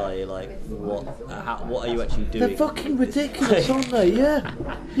up a guitar. You're like, what are you actually doing? They're fucking ridiculous, aren't they? Yeah.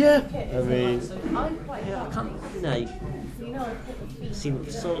 I mean, yeah, I can't, you know.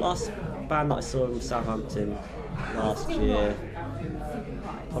 So last band that I saw in Southampton last year,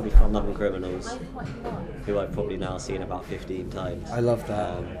 probably From Love and Criminals, who I've probably now seen about 15 times. I love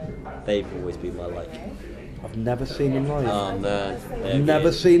that. They've always been my like. I've never seen them live. Oh man,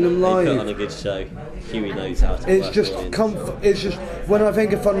 never seen them live. They put on a good show. Huey knows how to. It's work just It's just when I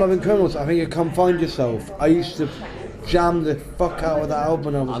think of Fun Loving Criminals, I think of Come Find Yourself. I used to jam the fuck out of that album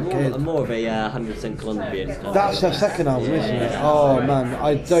when I was a kid. I'm more of a 100% Colombian. That's their second album, isn't it? Oh man,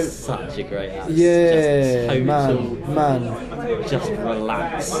 I don't. Such a great album. Yeah, just man. Just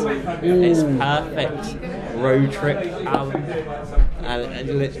relax. It's perfect road trip album. And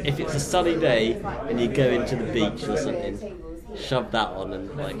if it's a sunny day and you go into the beach or something, shove that on and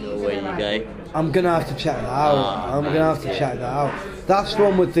like away you go. I'm gonna have to check that out. Check that out. That's the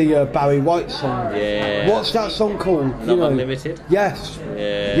one with the Barry White song. Yeah. What's that song called? Love Unlimited. Yes.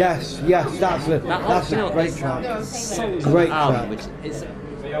 Yeah. Yes. That's a great track. Great track. Which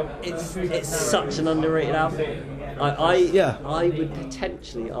it's such an underrated album. I would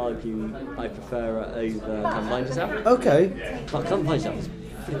potentially argue I prefer it over Come Find Yourself. Okay. But Come Find Yourself was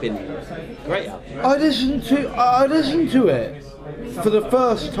flipping great album. I listened to it for the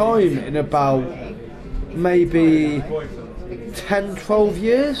first time in about maybe 10, 12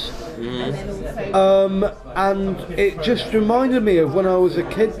 years. And it just reminded me of when I was a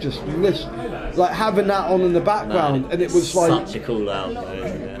kid, just like having that on in the background, and it was like such a cool album,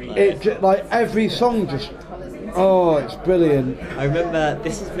 isn't it? Like every song just. Oh, it's brilliant. I remember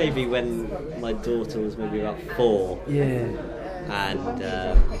this is maybe when my daughter was maybe about 4. Yeah. And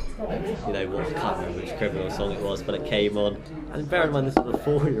you know what? I can't remember which criminal song it was, but it came on. And bear in mind, this was a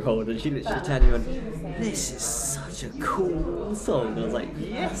 4-year-old, and she literally turned me on. This is such a cool song. And I was like,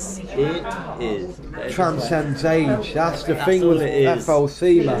 yes, it is. It transcends age. That's the thing with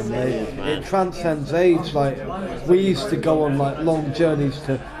FLC, man. It transcends age. Like we used to go on like long journeys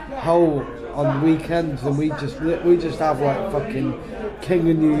to Hull on weekends, and we just have like fucking King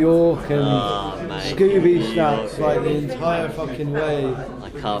of New York and Scooby Snacks like the entire fucking way. I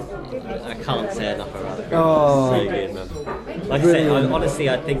can't say enough about it. Oh, so good, man. Like brilliant. I say,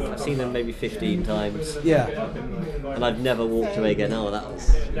 I think I've seen them maybe 15 times. Yeah. And I've never walked away going, oh, that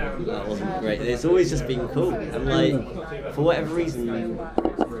wasn't great. It's always just been cool. And like, for whatever reason,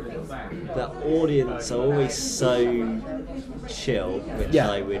 the audience are always so chill, which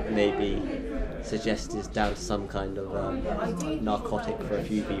I would maybe suggest is down to some kind of narcotic for a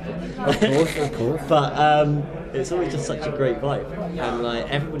few people. Of course. But it's always just such a great vibe, and like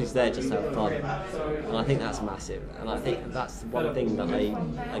everybody's there just to have fun, and I think that's massive. And I think that's one thing that I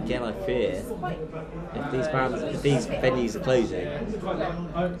fear if these venues are closing.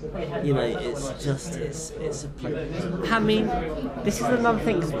 You know, it's a place. I mean, this is another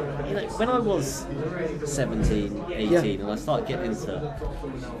thing. 'Cause, you know, when I was 17, 18, and I started getting into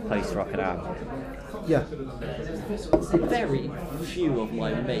post rock and album. Yeah. Very few of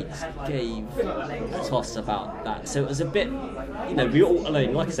my mates gave a toss about that, so it was a bit, you know, we all,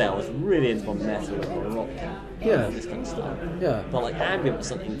 like I say, I was really into my metal and rock and all this kind of stuff. Yeah. But like ambient was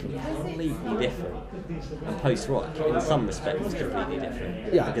something completely different, and post rock, in some respects, was completely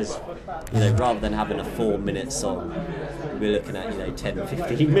different. Yeah. Because, you know, rather than having a 4-minute song, we're looking at 10,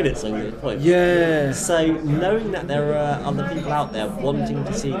 15 minutes on the point. Yeah. So knowing that there are other people out there wanting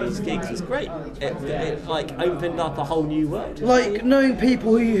to see these gigs was great. It like opened up a whole new world. Like knowing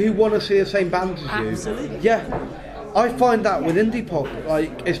people who want to see the same bands as you. Absolutely. Yeah. I find that with indie pop,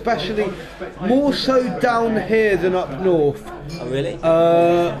 like especially more so down here than up north. Oh really?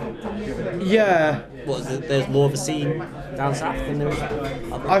 Yeah. What is it? There's more of a scene down south than there is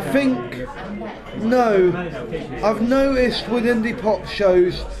up I think no. I've noticed with indie pop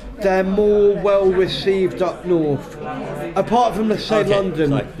shows they're more well received up north. Apart from let's say Okay, London.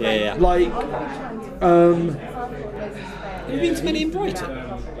 sorry. Yeah. Like Have you been to many in Brighton?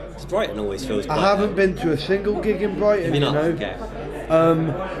 'Cause Brighton always feels I quite... haven't been to a single gig in Brighton, Have you you not? know. Okay.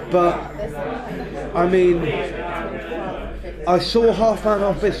 But I mean, I saw Half Man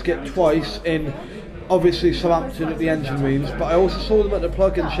Half Biscuit twice in obviously Southampton at the Engine Rooms, but I also saw them at the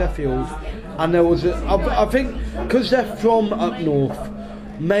Plug in Sheffield, and there was I think because they're from up north,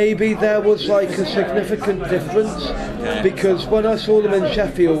 maybe there was like a significant difference, because when I saw them in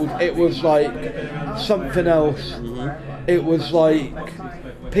Sheffield it was like something else. It was like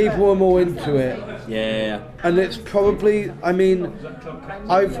people were more into it. Yeah. And it's probably, even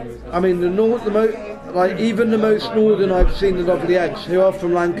the most northern I've seen the Lovely Eggs, who are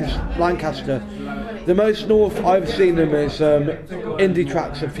from Lancaster. The most north I've seen them is Indie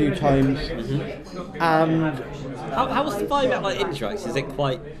Tracks a few times, and How was the vibe at like Indie Tracks? Is it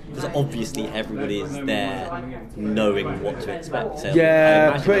quite... Because obviously everybody is there knowing what to expect. So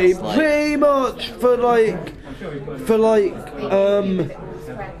yeah, I imagine it's like... pretty much for the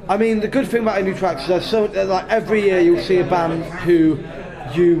good thing about Indie Tracks is like every year you'll see a band who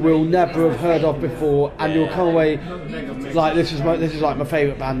you will never have heard of before, and you'll come away like this is like my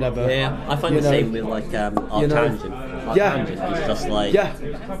favourite band ever. Yeah, I find the same with like our Tangent. Our Tangent is just like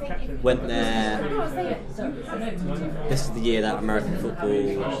went there. This is the year that American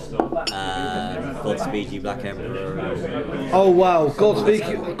football, Godspeed You Black Emperor. Oh wow,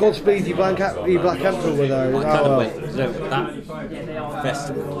 Godspeed You Black Emperor were there. I kind of went, that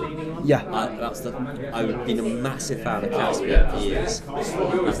festival. Yeah. I've been a massive fan of Caspian for years.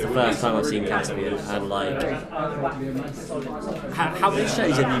 That's the first time I've seen Caspian, and like, how many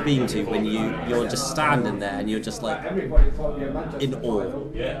shows have you been to when you're just standing there and you're just like in awe?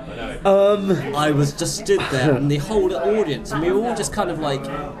 I was just stood there, and the whole audience, and we were all just kind of like.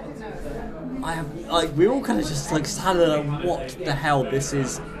 We all kind of just like standing there, like, what the hell? This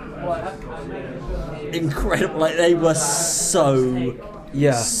is incredible! Like they were so good.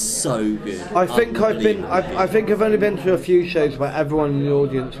 I think I've only been to a few shows where everyone in the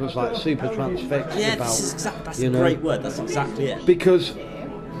audience was like super transfixed. Yeah, about, that's a great word. That's exactly it. Because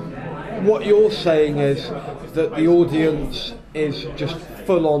what you're saying is that the audience is just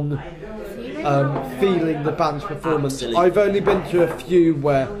full on feeling the band's performance. Absolutely. I've only been to a few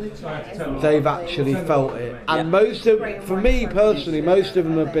where they've actually felt it, and for me personally, most of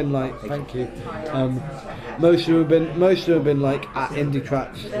them have been like, thank you. Most of them have been like at Indie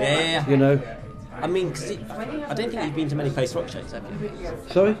Tracks. Yeah. You know. I mean, cause I don't think you've been to many post-rock shows, have you?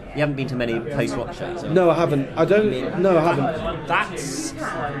 Sorry? You haven't been to many post-rock shows? No, I haven't. I haven't. That's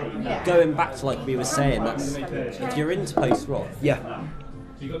going back to like we were saying. That's if you're into post-rock. Yeah.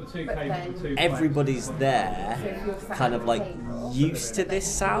 Everybody's there, kind of like used to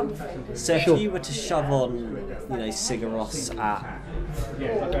this sound. So if you were to shove on, Sigur Rós at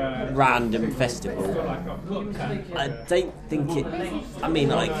random festival, I don't think it. I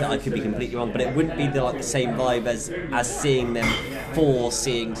mean, I could be completely wrong, but it wouldn't be the same vibe as seeing them for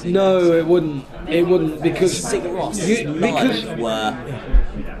seeing. No, it wouldn't. It wouldn't because Sigur Rós were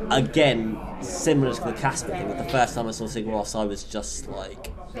again. Similar to the Casper thing, the first time I saw Sigur Rós, I was just like,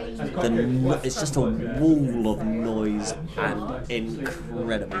 it's just a wall of noise and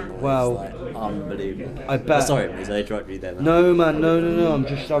incredible noise. Wow. Like, unbelievable. I bet. Sorry, mate, I interrupted you there. No, man, No. I'm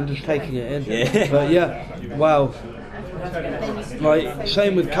just taking it in. Yeah. But yeah, wow. Like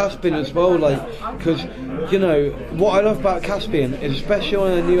same with Caspian as well. Like, because you know what I love about Caspian is especially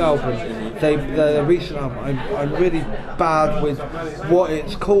on a new album. The recent album. I'm really bad with what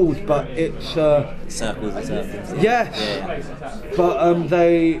it's called, but it's Circles and Circles. yes. Yeah. But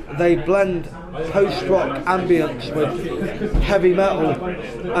they blend post-rock ambience with heavy metal,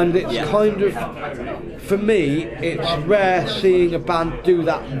 and it's kind of, for me, it's rare seeing a band do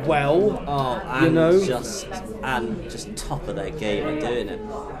that well. Oh, and you know, just top of their game at doing it.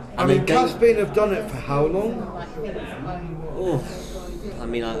 I mean, Caspian have done it for how long? Oh, I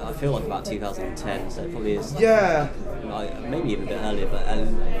mean, I feel like about 2010, so it probably is. Yeah. Like, maybe even a bit earlier, but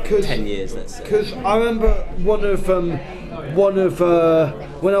 10 years, let's say. Because I remember one of when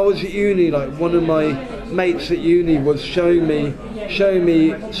I was at uni, like one of my mates at uni was showing me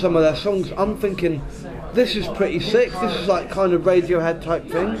some of their songs. I'm thinking, this is pretty sick. This is like kind of Radiohead type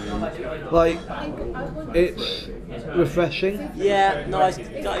thing. Like, it's refreshing. Yeah, no, I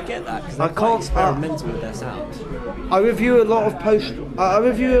get that because they're quite experimental with their sound. I review a lot of post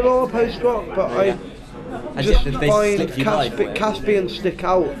rock, but I just find Caspian stick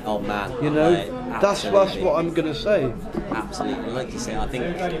out. Oh man, you know, that's what I'm gonna say. Absolutely, like you say, I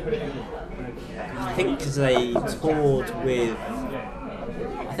think because they toured with.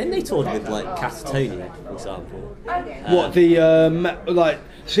 I think they toured with like Catatonia, for example. What the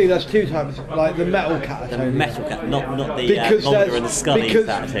See, there's two types, like the metal Catatonia. The metal not the Mulder and the Scully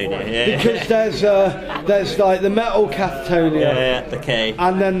Catatonia. Yeah. Because there's like the metal Catatonia. Yeah, the K.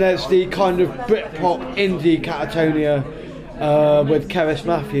 And then there's the kind of Britpop indie Catatonia with Keris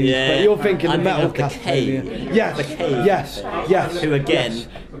Matthews. Yeah. But you're thinking the metal Catatonia. Yes. The K. Yes. Who again?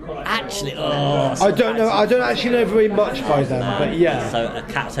 Actually, I don't know. I don't actually know very much by them, but yeah. So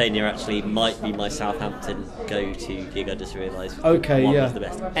Catatonia actually might be my Southampton go-to gig. I just realised. Okay, one yeah. was the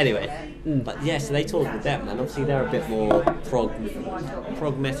best. Anyway, but yeah, so they toured with them, and obviously they're a bit more prog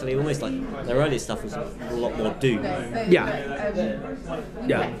metally, almost like their earlier stuff was a lot more doom. Yeah.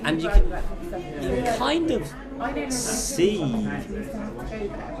 And you can kind of see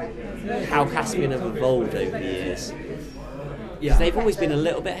how Caspian have evolved over the years. Yeah. They've always been a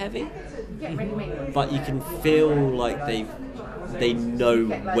little bit heavy, but you can feel like they know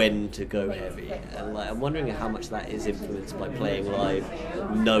when to go heavy. And like, I'm wondering how much that is influenced by playing live,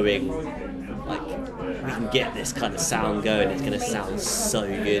 knowing like we can get this kind of sound going. It's going to sound so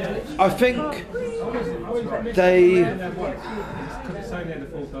good. I think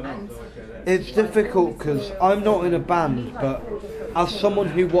it's difficult because I'm not in a band, but as someone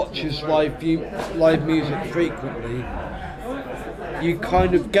who watches live music frequently, you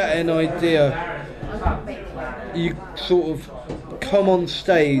kind of get an idea. You sort of come on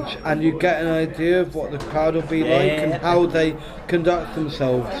stage and you get an idea of what the crowd will be like and how they conduct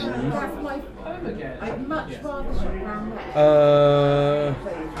themselves.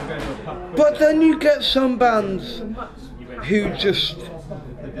 But then you get some bands who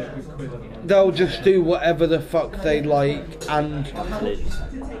they'll just do whatever the fuck they like and.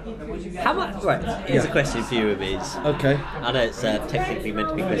 How much? Right, here's a question for you, Amis. Okay. I know it's technically meant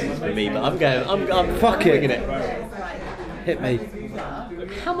to be questions for me, but I'm fuck it. Hit me.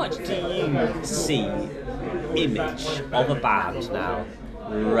 How much do you see image of a band now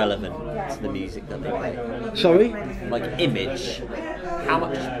relevant to the music that they play? Sorry? Like image, how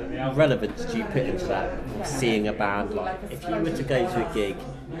much relevance do you put into that? Seeing a band, like if you were to go to a gig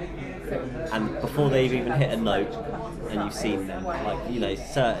and before they've even hit a note and you've seen them, like, you know,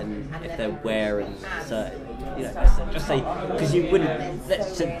 certain, if they're wearing certain, you know, just say, because you wouldn't,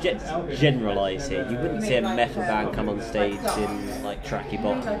 let's generalise here, you wouldn't see a metal band come on stage in like tracky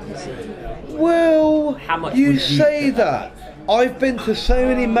bottoms. Well, how much you say that. I've been to so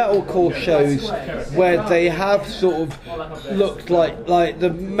many metalcore shows where they have sort of looked like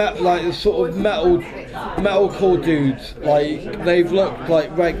the sort of metalcore dudes, like they've looked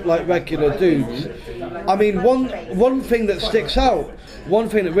like regular dudes. I mean, one thing that sticks out, one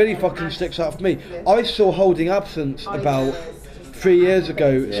thing that really fucking sticks out for me, I saw Holding Absence about 3 years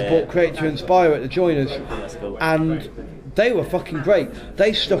ago, support Create to Inspire at the Joiners, and they were fucking great.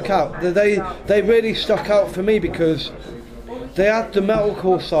 They stuck out. They really stuck out for me because they had the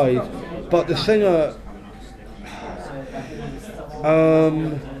metalcore side, but the singer,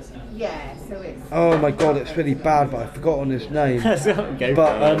 oh my god, it's really bad, but I've forgotten his name.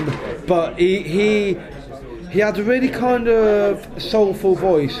 But he had a really kind of soulful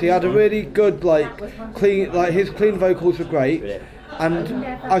voice. He had a really good, clean, his clean vocals were great. And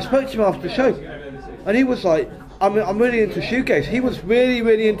I spoke to him after the show, and he was like, I'm really into shoegaze. He was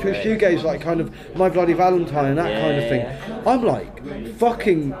really into shoegaze, like kind of My Bloody Valentine and that kind of thing. Yeah. I'm like,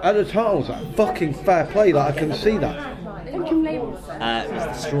 fucking, at the time I was like, fucking fair play, like I can see that. It was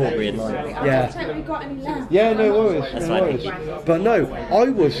the strawberry and lime. Yeah. Yeah, no worries. That's No fine, worries. thank you. But no, I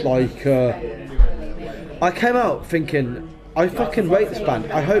was like, I came out thinking, I fucking rate this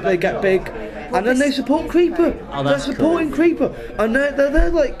band. I hope they get big. And then they support Creeper. Oh, They're that's supporting cool. Creeper, and they're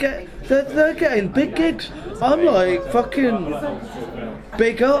like they're getting big gigs. I'm like fucking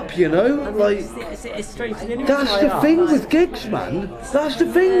big up, you know. Like It's strange. that's the thing with gigs, man. That's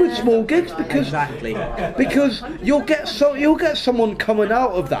the thing with small gigs because you'll get someone coming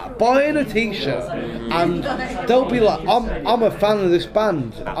out of that buying a T-shirt, and they'll be like, I'm a fan of this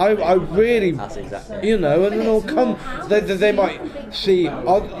band. I really, That's exactly. you know, and then they'll come. They might see.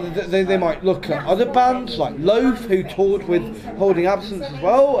 They might look at other bands like Loaf, who toured with Holding Absence as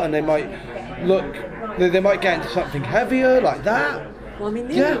well, and they might look. They might get into something heavier like that. Well, I mean,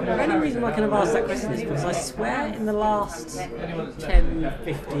 the only reason I kind of asked that question is because I swear in the last 10,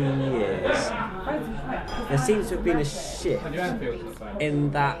 15 years, there seems to have been a shift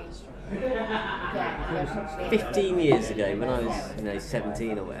in that 15 years ago, when I was,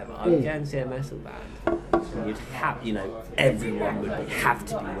 17 or whatever, I would go and see a metal band. And you'd have, everyone would have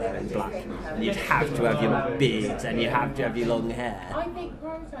to be wearing black. And you'd have to have your beards, and you'd have to have your long hair.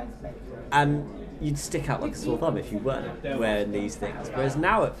 And you'd stick out like a sore thumb if you weren't wearing these things. Whereas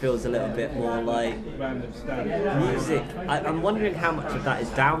now it feels a little bit more like music. I'm wondering how much of that is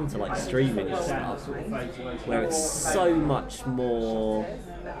down to like streaming and stuff, where it's so much more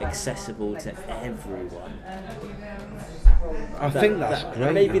accessible to everyone. I think that's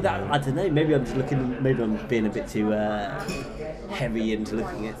great. Maybe that, I don't know, maybe I'm being a bit too heavy into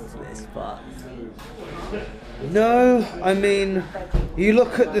looking at this, but... No, I mean, you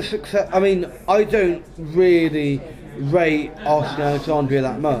look at the success. I mean, I don't really rate Arsenal Alexandria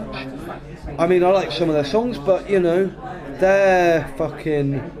that much. I mean, I like some of their songs, but they're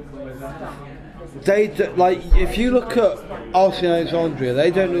fucking. If you look at Arsenal Alexandria, they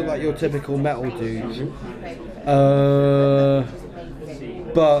don't look like your typical metal dudes.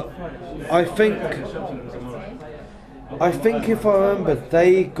 But I think if I remember,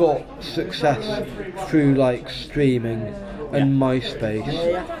 they got success through like streaming and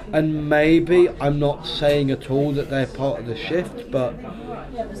MySpace, and maybe I'm not saying at all that they're part of the shift, but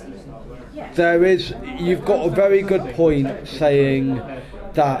you've got a very good point saying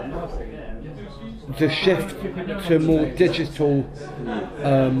that the shift to more digital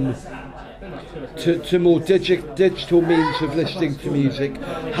to more digital means of listening to music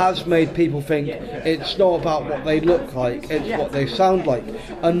has made people think it's not about what they look like, it's what they sound like,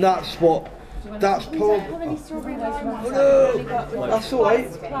 and that's probably. That's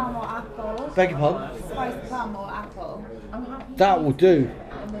alright. Beg your pardon? That will do.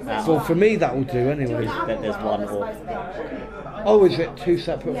 Well, for me that will do anyway. There's one more. Oh, is it two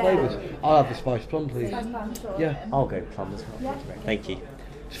separate flavours? I'll have the spiced plum, please. Yeah. I'll go plum as well. Thank you.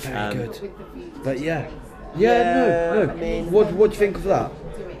 It's very good. But no. I mean, what do you think of that?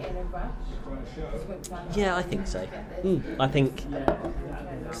 Yeah, I think so. I think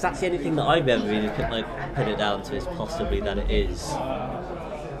because that's the only thing that I've ever really put it down to is possibly that it is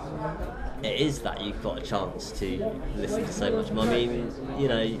that you've got a chance to listen to so much more. I mean,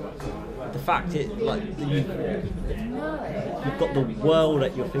 the fact you've got the world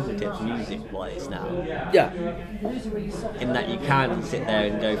at your fingertips music-wise now. Yeah. In that you can sit there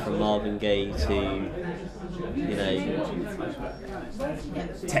and go from Marvin Gaye to,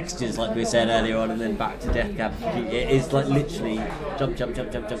 textures like we said earlier on, and then back to Death Cab. It is like literally jump,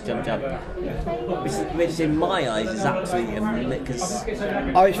 which in my eyes is absolutely because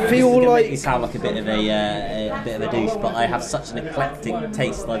I feel like make me sound like a bit of a douche, but I have such an eclectic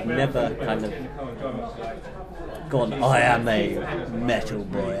taste. I've never kind of gone, I am a metal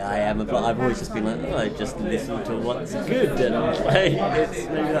boy. I've always just been like, I just listen to what's good, and maybe that's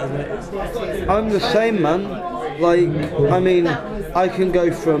what it is. I'm the same, man. Like, I mean, I can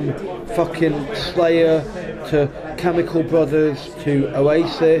go from fucking Slayer to Chemical Brothers to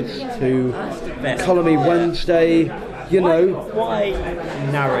Oasis to Colour Me Wednesday, Why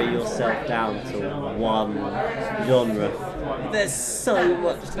narrow yourself down to one genre? There's so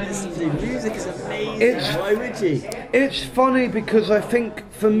much to listen to. Music is amazing. Why would you? It's funny because I think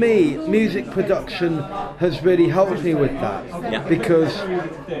for me, music production has really helped me with that. Yeah. Because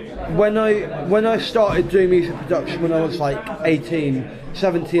when I started doing music production when I was like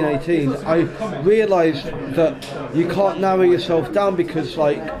 17, 18, I realised that you can't narrow yourself down because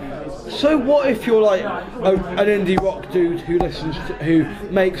like So what if you're like an indie rock dude who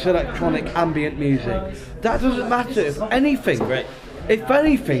makes electronic ambient music? That doesn't matter. If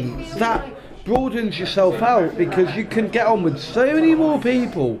anything, that broadens yourself out because you can get on with so many more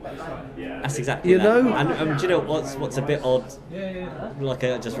people. That's exactly that. And do you know what's a bit odd? Like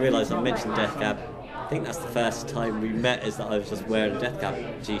I just realised I mentioned Death Cab. I think that's the first time we met is that I was just wearing a Death Cab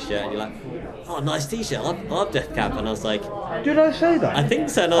t-shirt and you're like, oh, nice t-shirt, I love Death Cab. And I was like... Did I say that? I think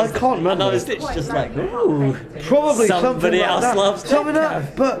so. And I can't remember. And I was literally just like, ooh. Probably somebody else like loves something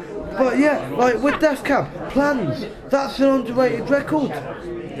Death Cab. But yeah, like with Death Cab, Plans, that's an underrated record.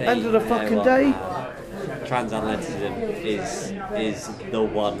 End of the fucking day. Transatlantism is the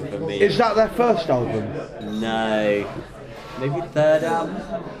one for me. Is that their first album? No. Maybe third album?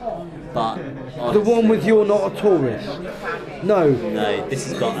 But honestly, the one with You're Not a Tourist? No, this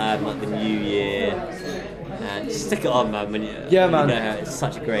has got like the New Year and stick it on, man. When you man. go out, it's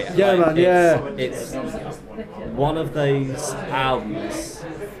such a great album. Yeah, man, It's one of those albums,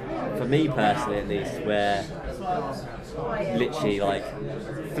 for me personally at least, where literally like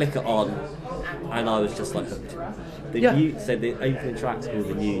flick it on and I was just like hooked. So the opening track's called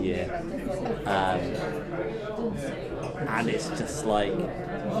The New Year, and it's just like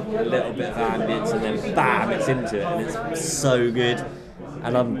a little bit of ambience and then bam, it's into it and it's so good.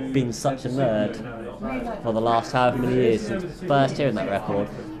 And I've been such a nerd for the last however many years since first hearing that record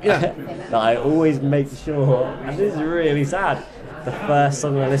that I always make sure, and this is really sad, the first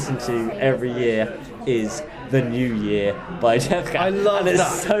song I listen to every year is The New Year by Death Cab. I love and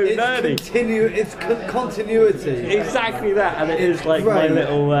that. It's so nerdy. It's continuity. Exactly that, and it is like my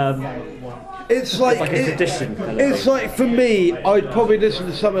little... It's like a tradition. It's like for me, I'd probably listen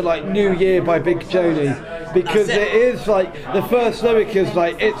to something like New Year by Big Joni because it is like the first lyric is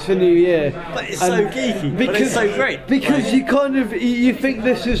like it's a new year. But it's so geeky. But it's so great. Because you kind of you think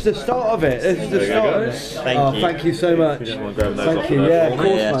this is the start of it. This is the start of it. Thank you so much. Thank you. Yeah, of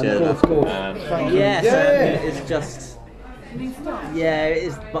course, man. Of course. It's just. Yeah, it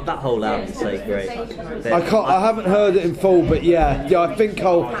is. But that whole album's so great. I haven't heard it in full, but yeah. I think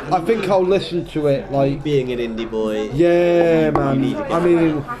I'll listen to it. Like being an indie boy. Yeah, man. I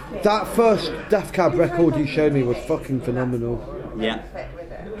mean, that first Death Cab record you showed me was fucking phenomenal. Yeah.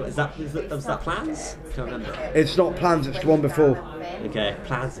 Was that Plans? I can't remember. It's not Plans. It's the one before. Okay,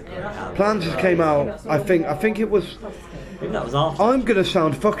 Plans are great album. Plans just came out. I think it was. Maybe that was after. I'm gonna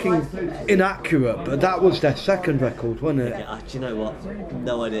sound fucking inaccurate, but that was their second record, wasn't it? Yeah, do you know what?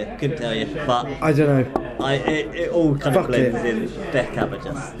 No idea. Couldn't tell you. But I don't know. It all kind of blends in. Death Cab are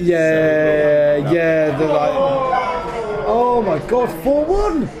just. Yeah, they're like. Oh my god,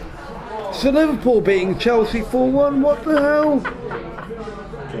 4-1. So Liverpool beating Chelsea 4-1. What the hell?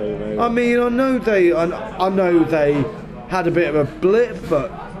 I mean, I know they had a bit of a blip,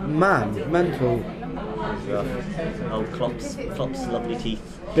 but man, mental. Oh, Klopp's lovely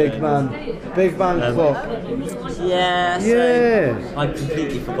teeth. Big man Klopp. Yeah. Yeah. I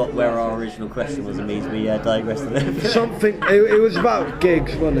completely forgot where our original question was, and we digressed a little bit. Something. It was about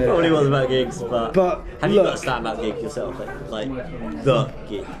gigs, wasn't it? Probably was about gigs, but have you got a stand-up gig yourself? Like the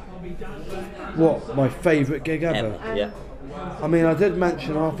gig. What? My favourite gig ever? Yeah. I mean, I did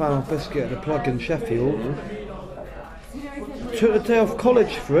mention Half Hour Biscuit at the Plug in Sheffield. Took a day off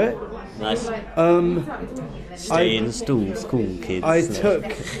college for it. Nice. Stay in school, kids. I took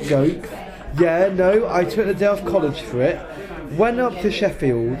the day off college for it. Went up to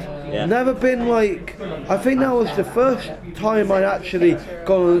Sheffield. Yeah. Never been like. I think that was the first time I'd actually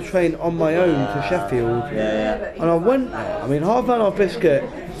gone on a train on my own to Sheffield. Yeah. And I went there. I mean, Half Hour Biscuit,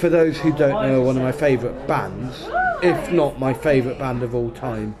 for those who don't know, are one of my favourite bands, if not my favourite band of all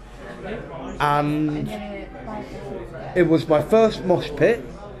time. And it was my first mosh pit.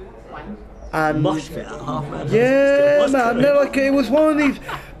 And mosh pit at Half Hour. Yeah, man. Like it was one of these,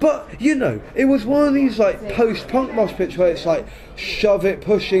 but it was one of these like post-punk mosh pits where it's like shove it,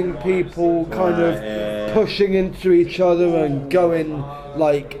 pushing people, kind of pushing into each other and going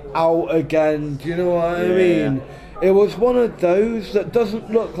like out again. Do you know what I mean? It was one of those that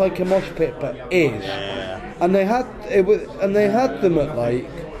doesn't look like a mosh pit, but is. And they had them at like.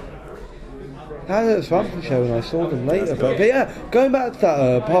 I had a Swampy show and I saw them later, but yeah, going back to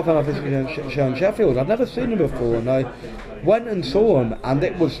that Half Hour Biscuit show in Sheffield, I'd never seen them before, and I went and saw them, and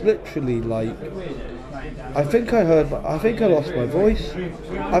it was literally like, I think I lost my voice.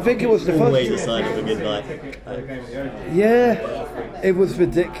 I think it was the always first. A sign of a good night. Yeah, it was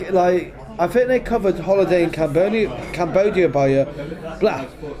ridiculous. Like, I think they covered Holiday in Cambodia by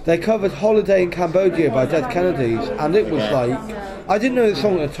They covered Holiday in Cambodia by Dead Kennedys, and it was like, I didn't know the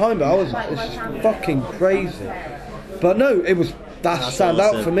song at the time, but I was like, this is fucking crazy. But no, it was That's stand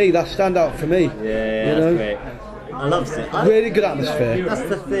out awesome. for me. That's stand out for me. Yeah, you that's know? great. I love it. Really good atmosphere. That's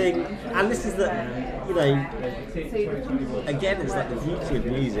the thing, and this is the, you know, again, it's like the beauty of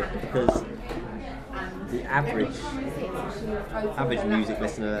music, because the average music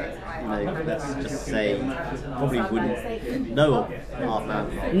listener, you know, let's just say, probably wouldn't know our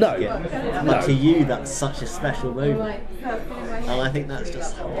band. No. But to you, that's such a special moment. And I think that's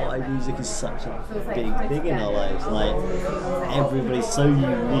just why music is such a big thing in our lives. Like, everybody's so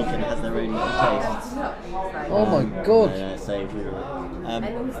unique and has their own little tastes. Oh my god. Yeah, so,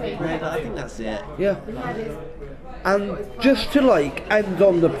 I think that's it. Yeah. And just to like end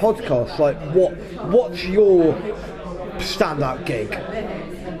on the podcast, like what's your standout gig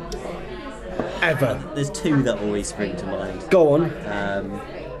ever? There's two that always spring to mind. Go on.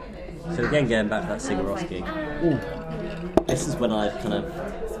 So again, going back to that Sigur Rós gig, this is when I kind of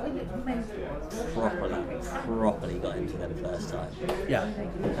properly got into them first time. Yeah.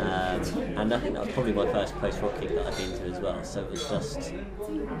 And I think that was probably my first post-rock gig that I've been to as well. So it was just,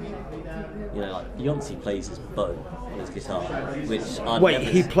 you know, like Beyonce plays his bow on his guitar, which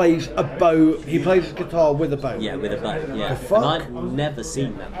he plays a bow. He plays his guitar with a bow. Yeah, with a bow. Yeah. The fuck? And I'd never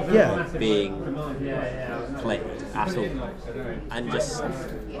seen that before being played at all, and just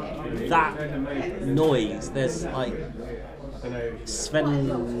that noise. There's like Sven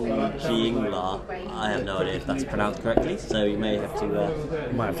Inglar. I have no idea if that's pronounced correctly, so you may have to.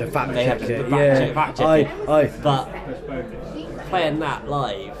 Might have to fact may check have to it. fact check it. Aye. But playing that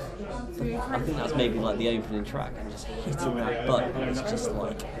live, I think that's maybe like the opening track, and just hitting that button, it's just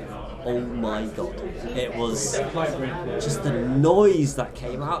like, oh my god. It was just the noise that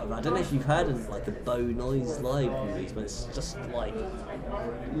came out of it. I don't know if you've heard of like the bow noise live movies, but it's just like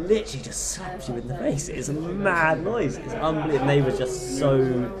literally just slaps you in the face. It's a mad noise. It's unbelievable. And they were just so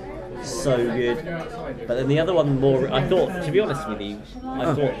good. But then the other one, I thought, to be honest with you,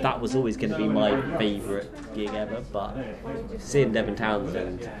 I thought that was always going to be my favourite gig ever, but seeing Devin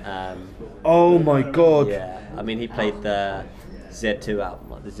Townsend, Oh my god. yeah, I mean, he played the Z2 album,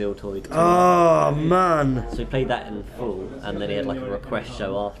 like the Ziltoid 2 Oh man. So he played that in full, and then he had like a request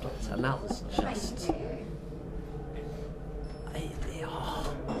show afterwards, and that was just...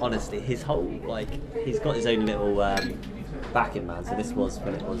 honestly, his whole, like, he's got his own little backing man, so this was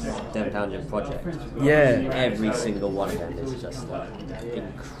when it was Devin Townsend Project. Yeah. Every single one of them is just like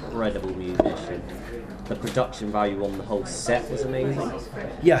incredible musician. The production value on the whole set was amazing.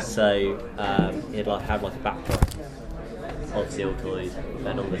 Yeah. So he'd like had like a backdrop of Ziltoid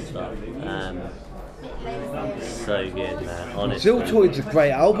and all this stuff. So good, man. Honestly, Ziltoid's a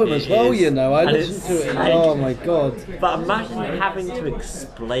great album as well, you know. I listened to it. Oh my god. But imagine having to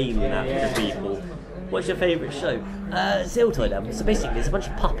explain that to people. What's your favourite show? Ziltoid album. So basically, it's a bunch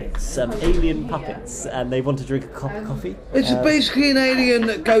of puppets, alien puppets, and they want to drink a cup of coffee. It's basically an alien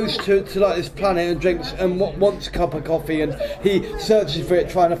that goes to like this planet and drinks and wants a cup of coffee, and he searches for it,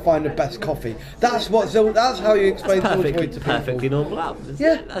 trying to find the best coffee. That's that's how you explain Ziltoid to people. Perfectly normal album. Isn't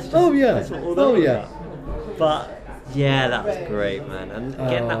Yeah. it? That's just, Oh yeah. That's what all Oh they're yeah. about. But yeah, that was great, man. And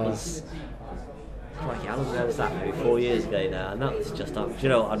again, that was. Crikey, how long ago was that? Maybe 4 years ago now, and that was just. Do you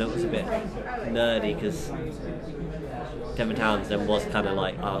know what? I know it was a bit nerdy because Devin Townsend was kind of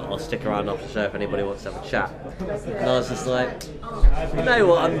like, I'll stick around after the show if anybody wants to have a chat. And I was just like, you know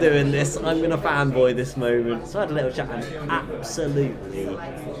what? I'm doing this. I'm going to fanboy this moment. So I had a little chat, and absolutely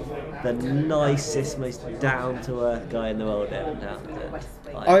the nicest, most down to earth guy in the world, Devin Townsend.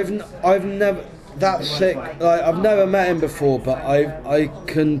 Like, I've never. That's sick. Like, I've never met him before, but I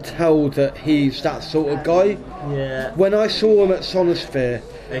can tell that he's that sort of guy. Yeah. When I saw him at Sonosphere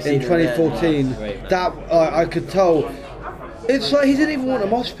in 2014, that I could tell. It's like he didn't even want a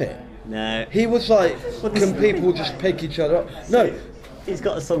mosh pit. No. He was like, can people just pick each other up? No. He's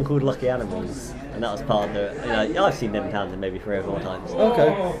got a song called Lucky Animals, and that was part of the. You know, I've seen Devin Townsend maybe 3 or 4 times.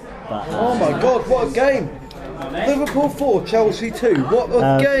 Okay. But, Oh my god, what a game! Liverpool 4, Chelsea 2. What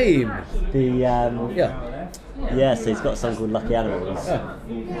a game! Yeah, so he's got a song called Lucky Animals,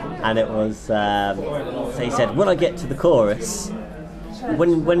 and it was. So he said, when I get to the chorus,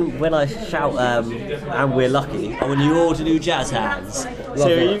 when I shout and we're lucky, I want you all to do jazz hands. So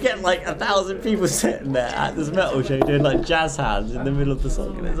you get like 1,000 people sitting there at this metal show doing like jazz hands in the middle of the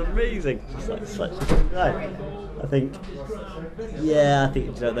song, and it's amazing. It's like such a good night. I think you know,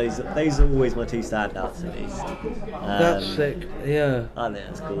 those are always my 2 standouts at least. That's sick, yeah. I think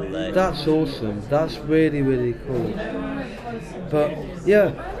that's cool though. That's awesome. That's really, really cool. But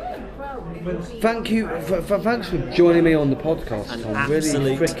yeah, thank you. Thanks for joining me on the podcast, An Tom. Really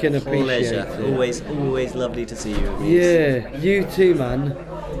absolute freaking appreciate pleasure. it. Always lovely to see you. Yeah, you too, man.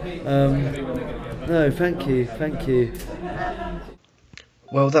 No, thank you.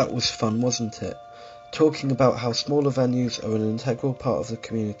 Well, that was fun, wasn't it? Talking about how smaller venues are an integral part of the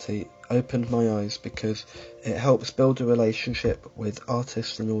community opened my eyes because it helps build a relationship with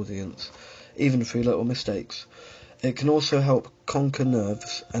artist and audience, even through little mistakes. It can also help conquer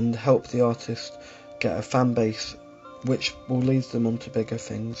nerves and help the artist get a fan base which will lead them on to bigger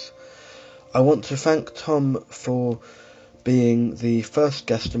things. I want to thank Tom for being the first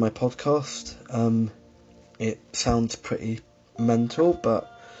guest in my podcast. It sounds pretty mental,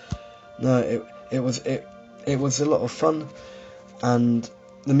 but no, it was a lot of fun, and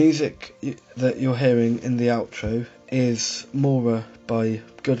the music that you're hearing in the outro is Mora by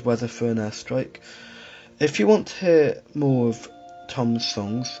Good Weather for an Airstrike. If you want to hear more of Tom's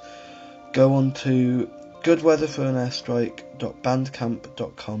songs, go on to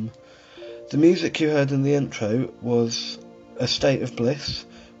goodweatherforanairstrike.bandcamp.com. The music you heard in the intro was A State of Bliss,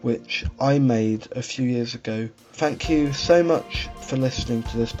 which I made a few years ago. Thank you so much for listening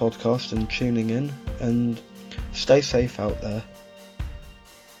to this podcast and tuning in, and stay safe out there.